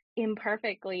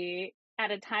imperfectly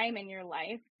at a time in your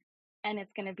life, and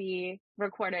it's going to be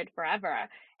recorded forever?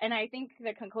 And I think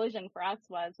the conclusion for us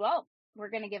was, well, we're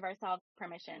going to give ourselves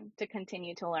permission to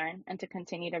continue to learn and to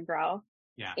continue to grow.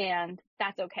 Yeah. And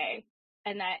that's okay.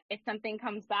 And that if something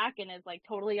comes back and is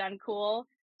totally uncool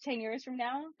 10 years from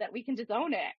now, that we can just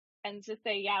own it and just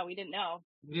say, yeah, we didn't know.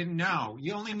 You didn't know.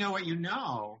 You only know what you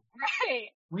know. Right.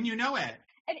 When you know it.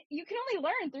 And you can only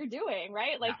learn through doing,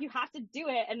 right? You have to do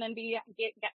it and then get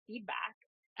feedback.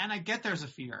 And I get there's a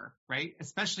fear, right?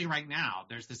 Especially right now.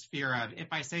 There's this fear of, if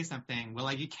I say something, will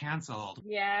I get canceled?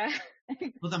 Yeah.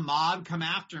 Will the mob come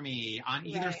after me on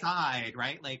either side,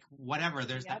 right? Whatever.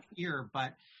 There's that fear.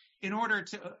 But in order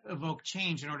to evoke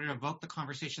change, in order to evoke the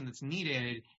conversation that's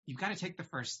needed, you've got to take the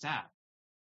first step,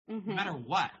 no matter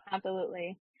what.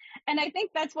 Absolutely. And I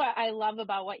think that's what I love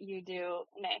about what you do,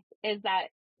 Nick, is that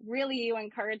really you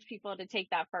encourage people to take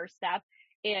that first step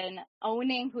in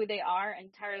owning who they are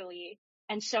entirely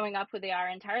and showing up who they are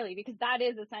entirely, because that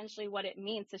is essentially what it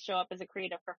means to show up as a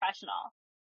creative professional.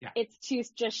 Yeah. It's to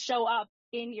just show up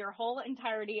in your whole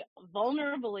entirety,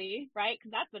 vulnerably, right?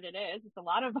 Because that's what it is. It's a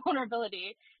lot of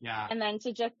vulnerability. Yeah. And then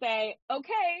to just say,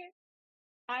 okay,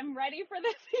 I'm ready for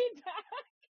this feedback,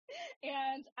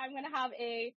 and I'm going to have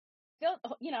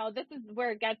this is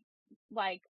where it gets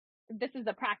this is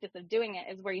the practice of doing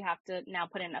it, is where you have to now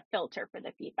put in a filter for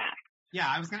the feedback. Yeah,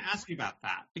 I was going to ask you about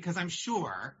that, because I'm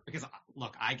sure,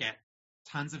 look, I get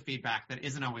tons of feedback that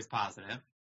isn't always positive,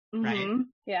 right?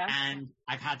 Yeah. And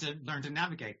I've had to learn to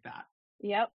navigate that.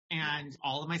 Yep. And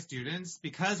all of my students,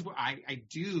 because I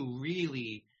do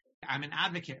really, I'm an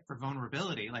advocate for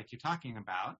vulnerability, like you're talking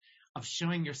about, of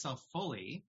showing yourself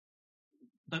fully,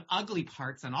 the ugly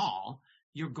parts and all,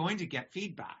 you're going to get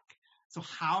feedback. So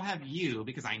how have you,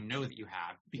 because I know that you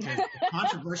have, because the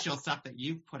controversial stuff that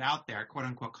you've put out there, quote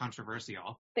unquote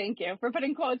controversial. Thank you for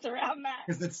putting quotes around that.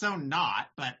 Because it's so not,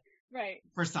 but right.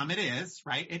 For some it is,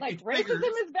 right? It racism triggers,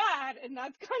 is bad and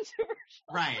that's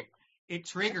controversial. Right. It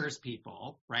triggers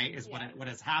people, right, is what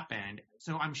has happened.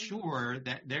 So I'm sure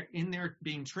that they're in there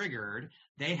being triggered,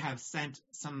 they have sent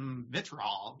some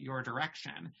vitriol your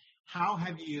direction. How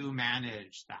have you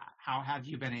managed that? How have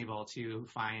you been able to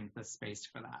find the space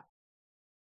for that?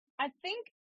 I think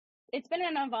it's been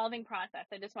an evolving process.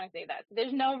 I just want to say that.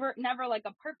 There's never like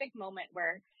a perfect moment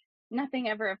where nothing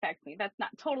ever affects me. That's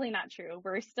totally not true.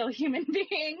 We're still human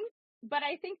beings. But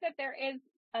I think that there is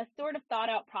a sort of thought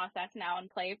out process now in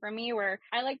play for me where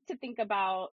I like to think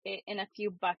about it in a few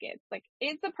buckets. Like,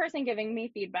 is the person giving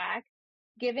me feedback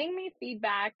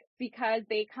because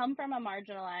they come from a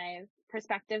marginalized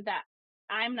perspective that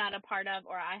I'm not a part of,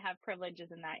 or I have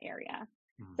privileges in that area?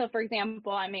 Mm-hmm. So for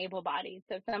example, I'm able-bodied.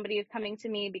 So if somebody is coming to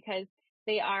me because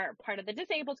they are part of the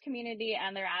disabled community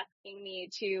and they're asking me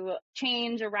to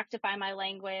change or rectify my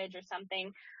language or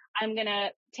something, I'm going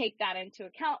to take that into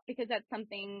account because that's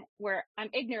something where I'm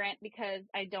ignorant because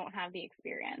I don't have the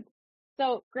experience.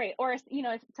 So great. Or, if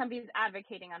somebody's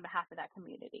advocating on behalf of that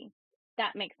community,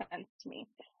 that makes sense to me.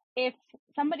 If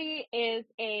somebody is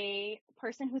a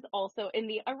person who's also in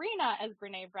the arena, as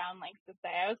Brene Brown likes to say,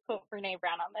 I always quote Brene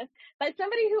Brown on this, but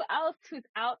somebody who's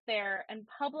out there and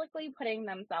publicly putting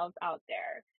themselves out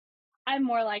there, I'm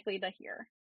more likely to hear,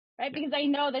 right? Because I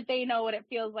know that they know what it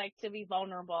feels like to be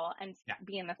vulnerable and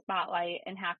be in the spotlight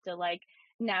and have to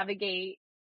navigate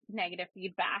negative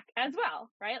feedback as well,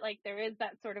 right? Like there is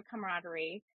that sort of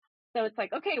camaraderie. So it's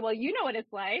like, okay, well, you know what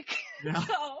it's like. Yeah.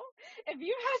 So if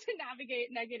you have to navigate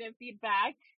negative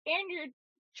feedback and you're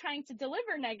trying to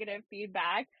deliver negative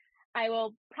feedback, I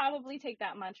will probably take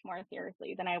that much more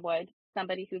seriously than I would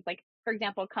somebody who's for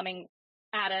example, coming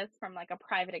at us from a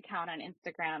private account on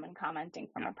Instagram and commenting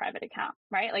from a private account,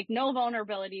 right? No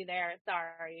vulnerability there.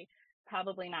 Sorry.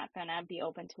 Probably not going to be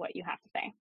open to what you have to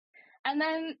say. And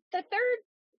then the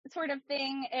third sort of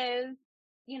thing is,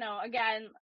 again,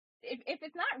 if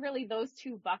it's not really those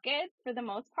two buckets for the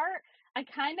most part, I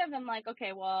kind of am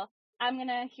okay, well, I'm going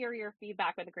to hear your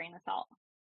feedback with a grain of salt.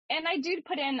 And I do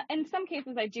put in some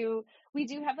cases we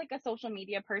do have a social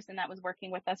media person that was working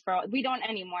with us we don't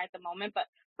anymore at the moment, but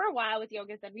for a while with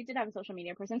Yoga Said, we did have a social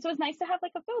media person. So it's nice to have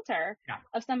a filter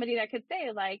of somebody that could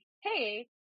say hey,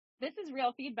 this is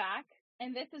real feedback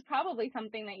and this is probably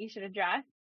something that you should address.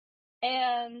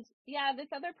 And this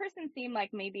other person seemed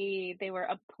like maybe they were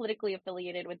politically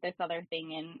affiliated with this other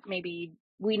thing. And maybe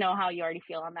we know how you already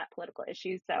feel on that political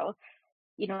issue. So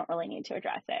you don't really need to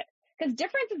address it. Because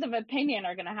differences of opinion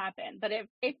are going to happen. But if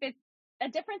it's a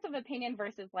difference of opinion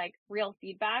versus real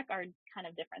feedback are kind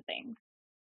of different things,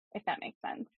 if that makes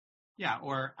sense. Yeah.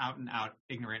 Or out and out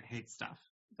ignorant hate stuff.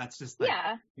 That's just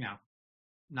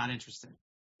not interested.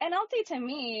 And I'll say to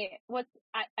me,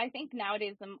 I think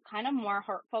nowadays the kind of more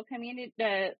hurtful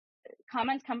the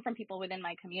comments come from people within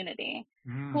my community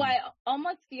who I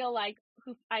almost feel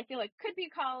could be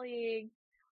colleagues.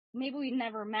 Maybe we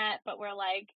never met, but we're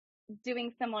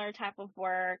doing similar type of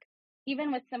work,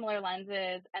 even with similar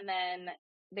lenses. And then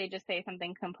they just say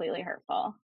something completely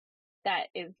hurtful that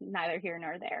is neither here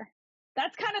nor there.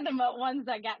 That's kind of the ones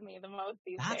that get me the most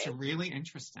these days. That's really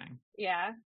interesting.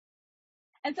 Yeah.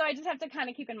 And so I just have to kind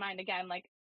of keep in mind again,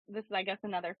 this is, I guess,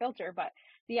 another filter, but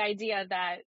the idea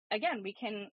that, again,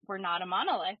 we're not a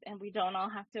monolith and we don't all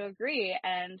have to agree.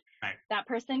 And that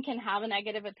person can have a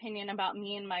negative opinion about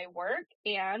me and my work,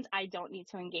 and I don't need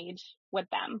to engage with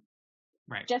them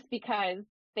just because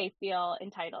they feel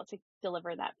entitled to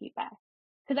deliver that feedback.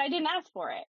 Because I didn't ask for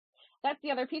it. That's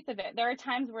the other piece of it. There are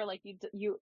times where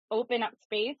you open up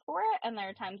space for it, and there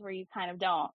are times where you kind of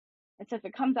don't. And so if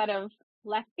it comes out of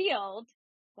left field,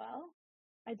 well,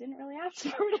 I didn't really ask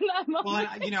for it in that moment.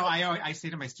 Well, I say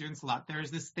to my students a lot,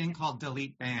 there's this thing called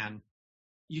delete ban.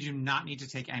 You do not need to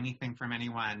take anything from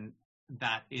anyone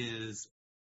that is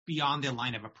beyond the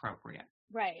line of appropriate.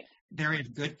 Right. There is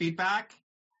good feedback,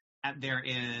 and there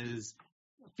is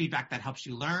feedback that helps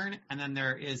you learn, and then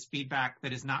there is feedback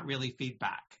that is not really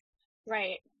feedback.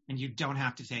 Right. And you don't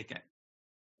have to take it.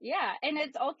 Yeah. And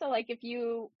it's also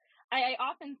I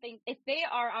often think if they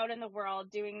are out in the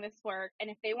world doing this work and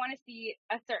if they want to see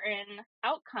a certain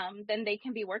outcome, then they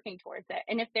can be working towards it.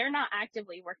 And if they're not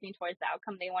actively working towards the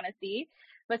outcome they want to see,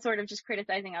 but sort of just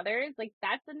criticizing others,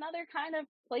 that's another kind of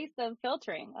place of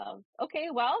filtering of, okay,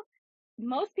 well,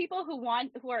 most people who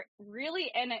are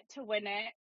really in it to win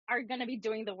it are going to be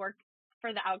doing the work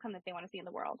for the outcome that they want to see in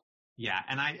the world. Yeah.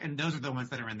 And those are the ones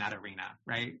that are in that arena,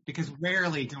 right? Because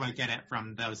rarely do I get it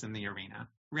from those in the arena.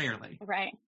 Rarely.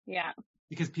 Right. Yeah.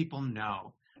 Because people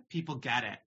know, people get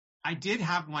it. I did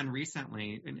have one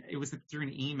recently, and it was through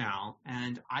an email,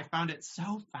 and I found it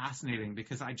so fascinating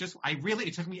because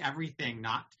it took me everything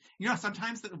not,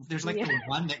 sometimes there's like Yeah. the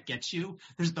one that gets you.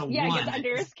 There's the Yeah, it one gets under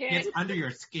your skin. gets under your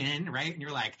skin, right? And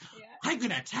you're like, Yeah. I'm going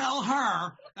to tell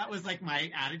her. That was like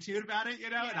my attitude about it, Yeah.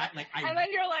 And and then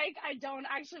you're like, I don't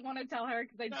actually want to tell her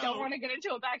because I don't want to get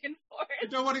into a back and forth. I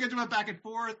don't want to get into a back and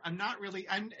forth.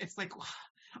 It's like,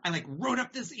 I like wrote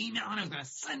up this email and I was going to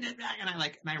send it back. And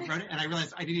I wrote it and I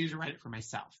realized I needed to write it for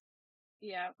myself.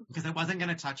 Yeah. Because it wasn't going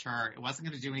to touch her. It wasn't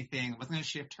going to do anything. It wasn't going to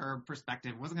shift her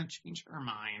perspective. It wasn't going to change her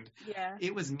mind. Yeah.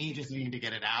 It was me just needing to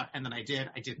get it out. And then I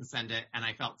didn't send it. And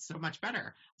I felt so much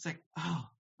better. It's like, oh,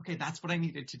 okay, that's what I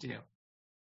needed to do.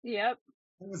 Yep.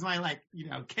 It was my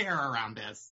care around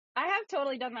this. I have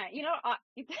totally done that.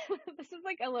 This is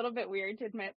like a little bit weird to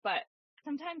admit, but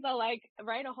sometimes I'll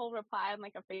write a whole reply on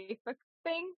like a Facebook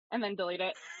thing and then delete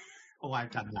it. Oh,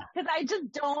 I've done that. Because I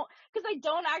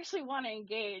don't actually want to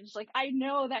engage. Like, I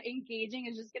know that engaging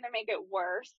is just going to make it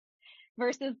worse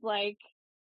versus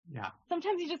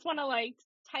sometimes you just want to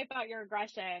type out your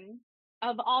aggression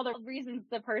of all the reasons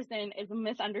the person is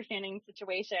misunderstanding the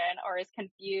situation or is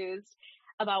confused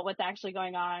about what's actually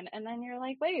going on. And then you're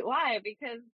like, wait, why?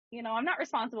 Because, I'm not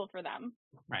responsible for them.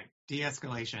 Right.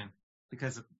 De-escalation,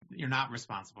 because you're not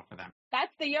responsible for them.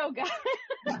 That's the yoga.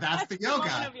 Yeah, that's the yoga. The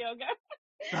point of yoga.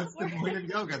 That's the point of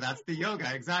yoga. That's the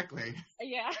yoga. Exactly.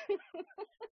 Yeah.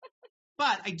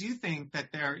 But I do think that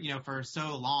for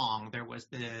so long, there was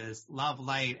this love,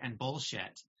 light, and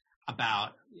bullshit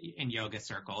about in yoga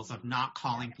circles of not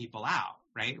calling people out,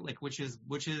 right? Which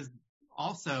is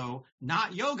also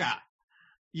not yoga.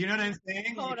 You know what I'm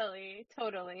saying? Totally.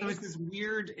 So it's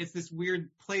this weird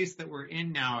place that we're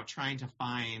in now of trying to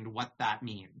find what that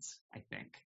means, I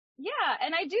think. Yeah.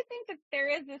 And I do think that there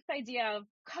is this idea of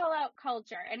call out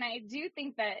culture. And I do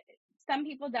think that some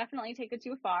people definitely take it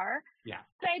too far. Yeah.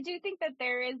 But I do think that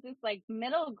there is this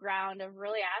middle ground of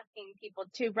really asking people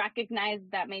to recognize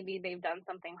that maybe they've done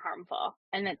something harmful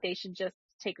and that they should just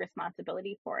take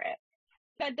responsibility for it.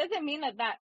 That doesn't mean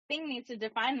that thing needs to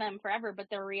define them forever, but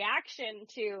the reaction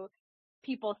to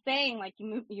people saying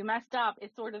you messed up is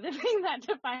sort of the thing that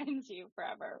defines you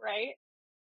forever, right?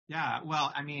 Yeah.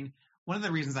 Well, I mean, one of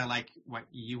the reasons I like what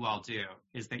you all do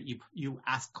is that you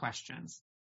ask questions.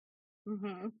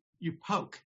 Mm-hmm. You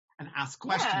poke and ask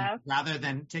questions rather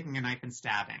than taking a knife and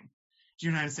stabbing. Do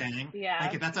you know what I'm saying?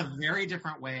 Yeah. That's a very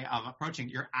different way of approaching.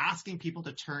 You're asking people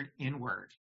to turn inward.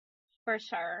 For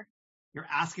sure. You're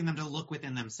asking them to look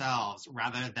within themselves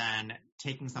rather than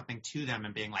taking something to them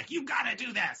and being like, you gotta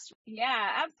do this.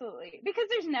 Yeah, absolutely. Because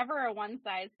there's never a one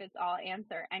size fits all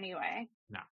answer anyway.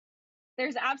 No.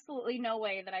 There's absolutely no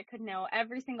way that I could know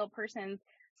every single person's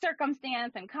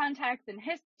circumstance and context and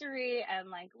history and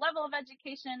level of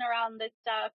education around this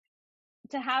stuff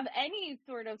to have any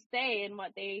sort of say in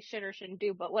what they should or shouldn't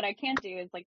do. But what I can do is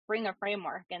bring a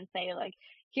framework and say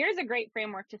here's a great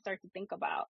framework to start to think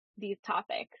about these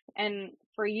topics. And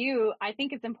for you, I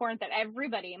think it's important that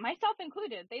everybody, myself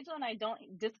included, Jesal and I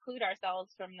don't disclude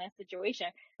ourselves from this situation,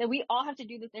 that we all have to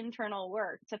do this internal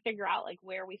work to figure out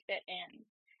where we fit in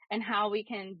and how we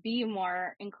can be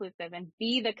more inclusive and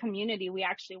be the community we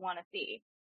actually want to see.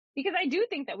 Because I do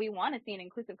think that we want to see an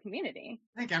inclusive community.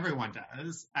 I think everyone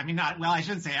does. I mean, I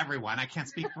shouldn't say everyone. I can't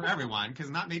speak for everyone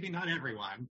because maybe not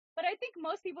everyone. But I think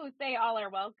most people who say all are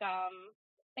welcome,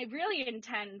 they really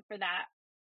intend for that,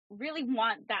 really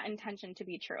want that intention to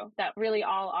be true, that really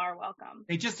all are welcome.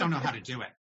 They just don't know how to do it.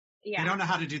 Yeah. They don't know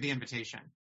how to do the invitation.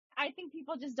 I think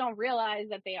people just don't realize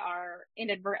that they are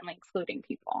inadvertently excluding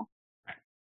people. Right.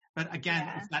 But again,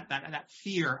 it's that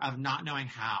fear of not knowing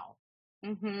how.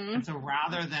 Mm-hmm. And so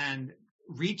rather than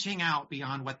reaching out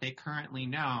beyond what they currently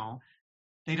know,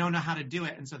 they don't know how to do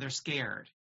it. And so they're scared.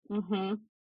 Mm-hmm.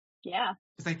 Yeah.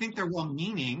 Because I think they're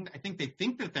well-meaning. I think they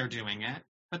think that they're doing it,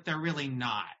 but they're really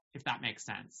not, if that makes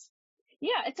sense.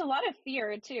 Yeah, it's a lot of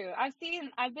fear too. I've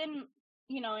been,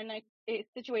 in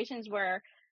situations where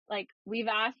we've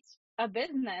asked a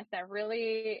business that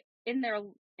really in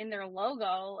their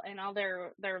logo and all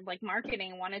their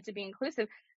marketing wanted to be inclusive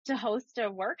to host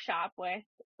a workshop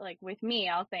with me,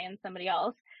 I'll say, and somebody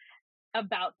else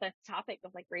about the topic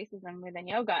of racism within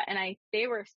yoga. And they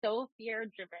were so fear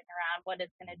driven around what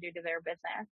it's going to do to their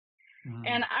business. Mm.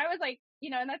 And I was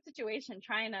in that situation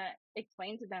trying to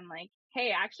explain to them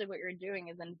hey, actually what you're doing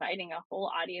is inviting a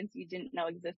whole audience you didn't know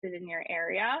existed in your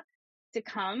area to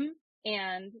come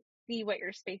and see what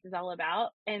your space is all about.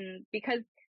 And because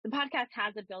the podcast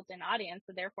has a built-in audience.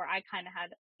 So therefore I kind of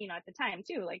had, at the time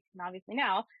too, like, and obviously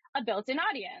now, a built-in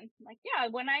audience. Like, yeah,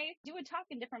 when I do a talk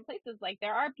in different places, like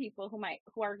there are people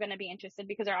who are going to be interested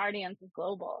because our audience is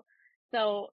global.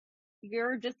 So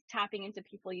you're just tapping into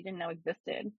people you didn't know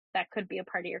existed that could be a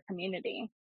part of your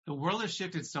community. The world has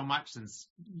shifted so much since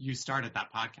you started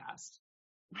that podcast.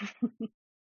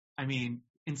 I mean,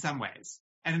 in some ways,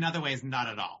 and in other ways, not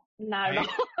at all. Not at all,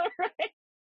 right?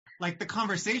 Like the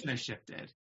conversation has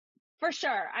shifted. For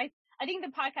sure. I think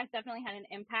the podcast definitely had an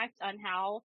impact on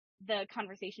how the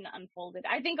conversation unfolded.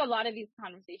 I think a lot of these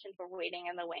conversations were waiting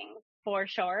in the wings for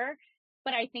sure.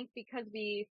 But I think because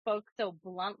we spoke so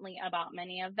bluntly about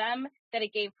many of them, that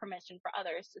it gave permission for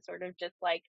others to sort of just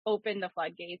like open the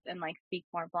floodgates and like speak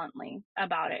more bluntly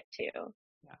about it too.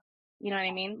 Yeah. You know what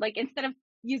I mean? Like instead of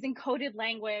using coded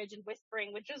language and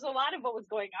whispering, which was a lot of what was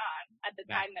going on at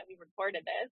the time that we recorded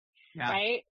this,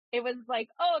 right? It was like,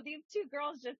 oh, these two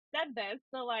girls just said this.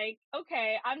 So like,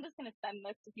 okay, I'm just going to send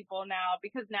this to people now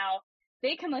because now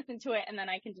they can listen to it and then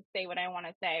I can just say what I want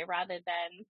to say rather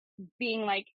than being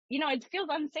like, it feels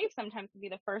unsafe sometimes to be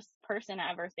the first person to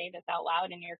ever say this out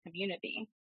loud in your community.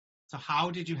 So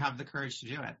how did you have the courage to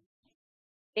do it?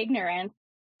 Ignorance.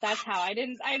 That's how. I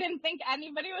didn't think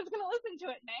anybody was going to listen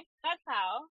to it, Nick. That's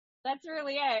how. That's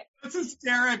really it. That's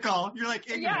hysterical. You're like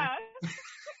ignorant. Yeah.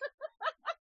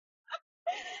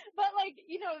 But like,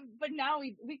 but now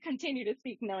we continue to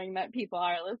speak knowing that people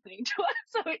are listening to us.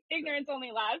 So ignorance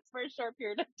only lasts for a short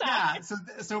period of time.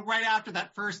 Yeah. So right after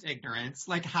that first ignorance,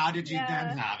 like how did you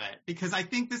then have it? Because I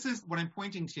think this is what I'm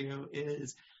pointing to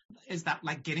is that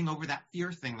like getting over that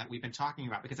fear thing that we've been talking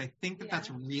about, because I think that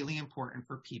that's really important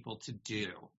for people to do.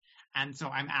 And so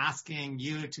I'm asking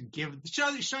you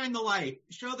to shine the light,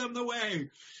 show them the way.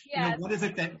 Yeah. What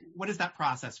is that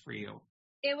process for you?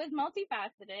 It was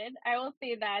multifaceted. I will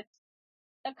say that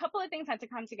a couple of things had to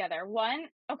come together. One,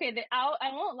 okay,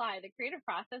 I won't lie, the creative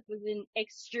process was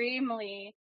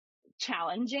extremely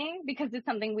challenging because it's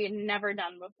something we had never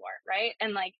done before, right?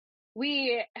 And like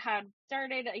we had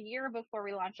started a year before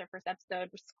we launched our first episode,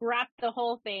 scrapped the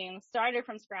whole thing, started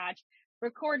from scratch,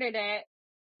 recorded it,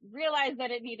 realized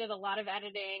that it needed a lot of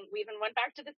editing. We even went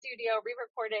back to the studio,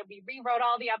 re-recorded, we rewrote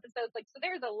all the episodes. Like, so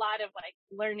there was a lot of like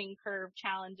learning curve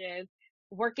challenges,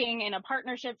 working in a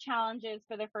partnership challenges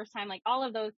for the first time, like all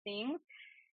of those things.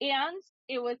 And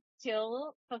it was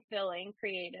still fulfilling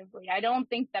creatively. I don't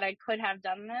think that I could have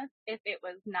done this if it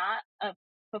was not a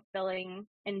fulfilling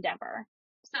endeavor.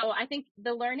 So I think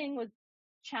the learning was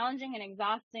challenging and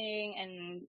exhausting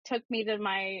and took me to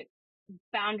my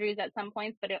boundaries at some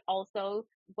points, but it also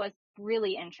was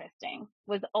really interesting,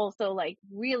 was also like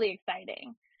really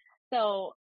exciting.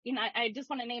 So, I just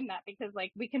want to name that because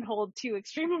like we can hold two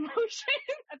extreme emotions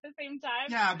at the same time.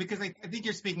 Yeah, because I think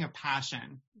you're speaking of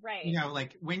passion. Right.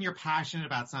 Like when you're passionate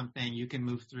about something, you can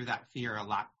move through that fear a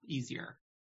lot easier.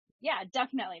 Yeah,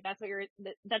 definitely. That's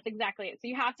exactly it. So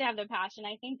you have to have the passion,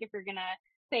 I think, if you're going to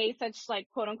say such like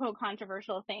quote unquote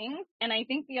controversial things. And I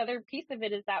think the other piece of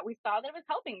it is that we saw that it was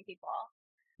helping people.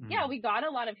 Yeah, we got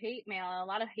a lot of hate mail, a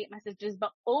lot of hate messages,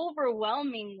 but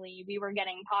overwhelmingly we were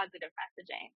getting positive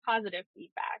messaging, positive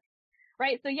feedback,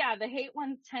 right? So yeah, the hate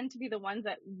ones tend to be the ones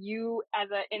that you as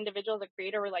an individual, as a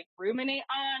creator, would like ruminate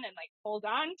on and like hold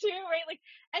on to, right? Like,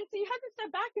 and so you have to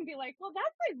step back and be like, well,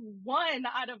 that's like 1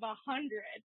 out of 100.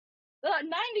 The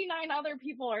 99 other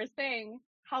people are saying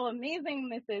how amazing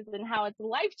this is and how it's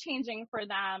life-changing for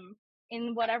them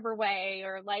in whatever way,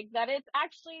 or like that it's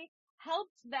actually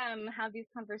helped them have these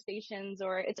conversations,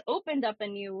 or it's opened up a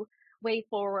new way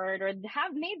forward, or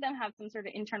have made them have some sort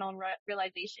of internal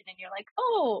realization. And you're like,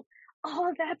 oh, all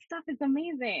of that stuff is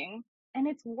amazing and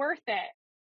it's worth it.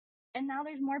 And now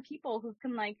there's more people who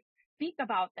can like speak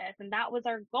about this. And that was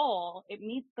our goal. It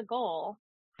meets the goal.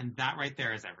 And that right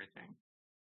there is everything.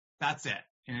 That's it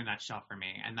in a nutshell for me.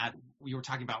 And that we were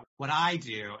talking about what I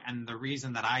do, and the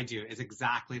reason that I do is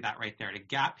exactly that right there, to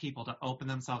get people to open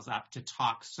themselves up to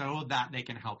talk so that they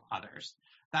can help others.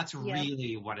 That's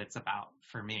really what it's about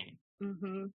for me.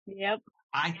 Mm-hmm. Yep.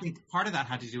 I think part of that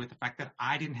had to do with the fact that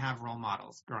I didn't have role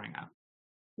models growing up.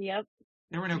 Yep.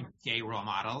 There were no gay role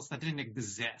models. That didn't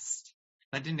exist.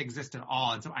 That didn't exist at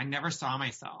all. And so I never saw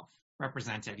myself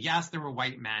represented. Yes, there were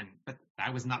white men, but I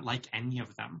was not like any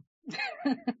of them.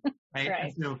 Right?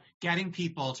 And so getting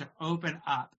people to open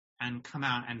up and come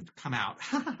out and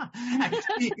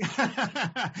speak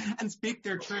and speak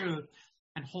their truth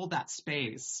and hold that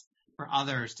space for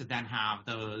others to then have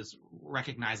those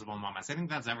recognizable moments. I think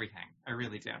that's everything. I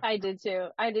really do. I did too.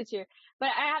 But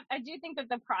I do think that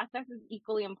the process is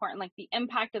equally important, like the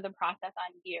impact of the process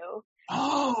on you.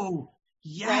 Oh,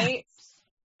 yes. Right?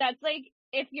 That's like,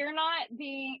 if you're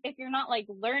not like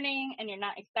learning and you're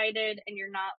not excited and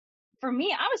you're not, for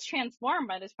me, I was transformed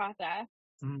by this process.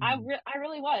 I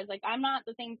really was. Like, I'm not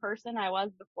the same person I was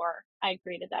before I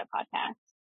created that podcast.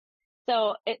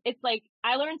 So it's like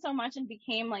I learned so much and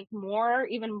became like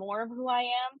even more of who I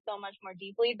am, so much more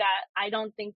deeply, that I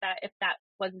don't think that if that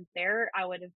wasn't there, I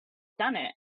would have done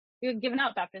it. You would have given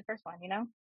up after the first one, you know?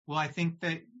 Well, I think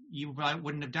that you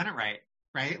wouldn't have done it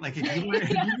right? Like if you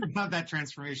didn't have that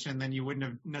transformation, then you wouldn't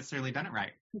have necessarily done it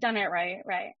right. Done it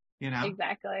right. You know?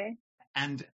 Exactly.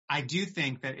 And I do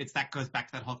think that that goes back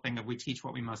to that whole thing of we teach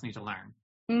what we most need to learn.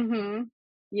 Mm-hmm.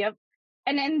 Yep.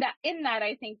 And in that,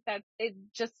 I think that it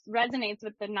just resonates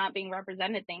with the not being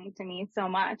represented thing to me so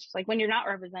much. Like when you're not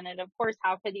represented, of course,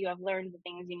 how could you have learned the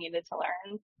things you needed to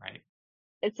learn? Right.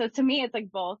 So to me, it's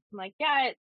like both. I'm like,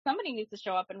 yeah, somebody needs to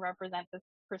show up and represent this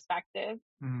perspective.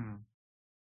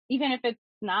 Even if it's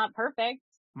not perfect.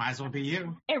 Might as well be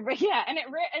you. And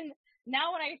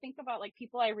now when I think about like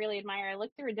people I really admire, I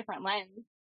look through a different lens,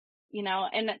 you know,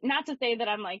 and not to say that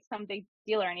I'm like some big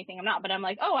deal or anything. I'm not, but I'm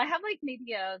like, oh, I have like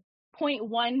maybe a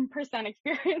 0.1%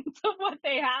 experience of what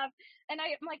they have. And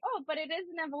I'm like, oh, but it is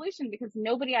an evolution because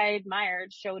nobody I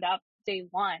admired showed up day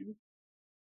one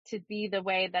to be the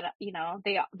way that, you know,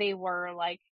 they were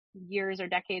like years or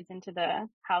decades into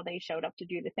how they showed up to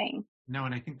do the thing. No,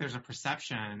 and I think there's a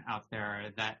perception out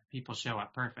there that people show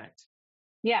up perfect.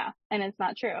 Yeah, and it's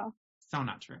not true. So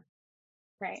not true.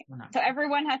 Right. So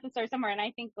everyone has to start somewhere. And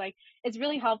I think like it's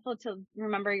really helpful to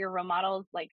remember your role models,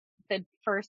 like the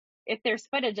first, if there's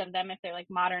footage of them, if they're like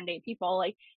modern day people,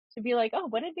 like to be like, oh,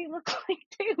 what did they look like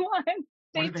day one,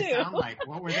 day two? What did they sound like?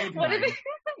 What were they doing?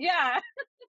 Yeah.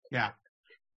 Yeah.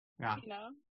 You know,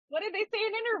 what did they say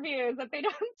in interviews that they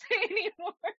don't say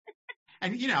anymore?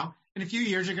 And, you know, in a few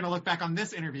years, you're going to look back on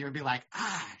this interview and be like,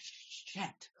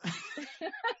 shit.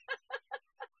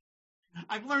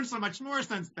 I've learned so much more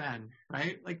since then,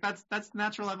 right? Like that's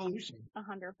natural evolution.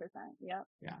 100%. Yep.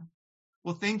 Yeah.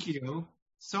 Well, thank you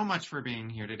so much for being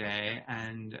here today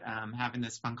and having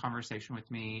this fun conversation with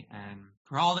me and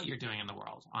for all that you're doing in the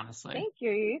world, honestly. Thank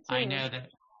you. You too. I know that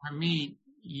for me,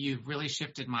 you've really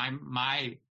shifted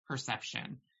my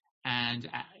perception. And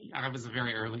I was a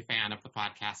very early fan of the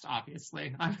podcast,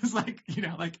 obviously. I was like, you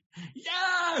know, like,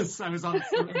 yes, I was on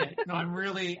it. So I'm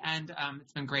really, and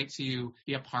it's been great to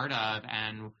be a part of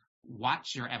and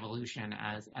watch your evolution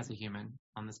as a human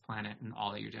on this planet and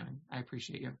all that you're doing. I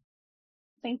appreciate you.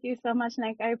 Thank you so much,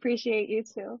 Nick. I appreciate you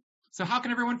too. So how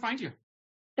can everyone find you?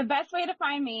 The best way to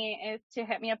find me is to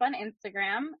hit me up on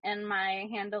Instagram, and my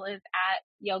handle is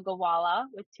 @Yogawala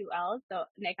with 2 L's. So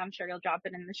Nick, I'm sure you'll drop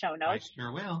it in the show notes. I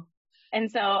sure will. And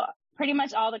so pretty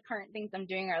much all the current things I'm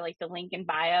doing are like the link in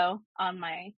bio on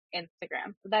my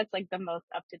Instagram. So that's like the most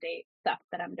up-to-date stuff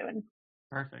that I'm doing.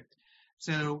 Perfect.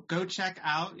 So go check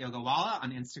out Yogawala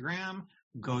on Instagram.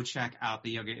 Go check out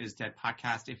the Yoga is Dead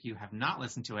podcast if you have not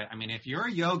listened to it. I mean, if you're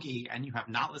a yogi and you have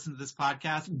not listened to this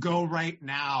podcast, go right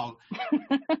now.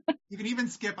 You can even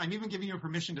skip. I'm even giving you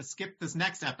permission to skip this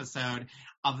next episode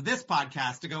of this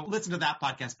podcast to go listen to that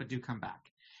podcast, but do come back.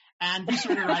 And be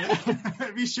sure to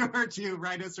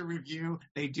write us a review.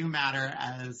 They do matter,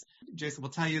 as Jesal will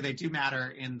tell you, they do matter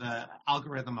in the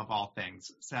algorithm of all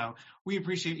things. So we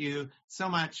appreciate you so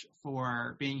much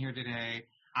for being here today.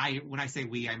 When I say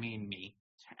we, I mean me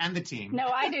and the team. No,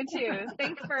 I do too.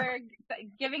 Thanks for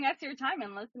giving us your time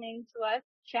and listening to us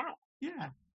chat. Yeah.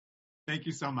 Thank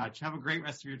you so much. Have a great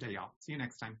rest of your day, y'all. See you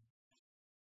next time.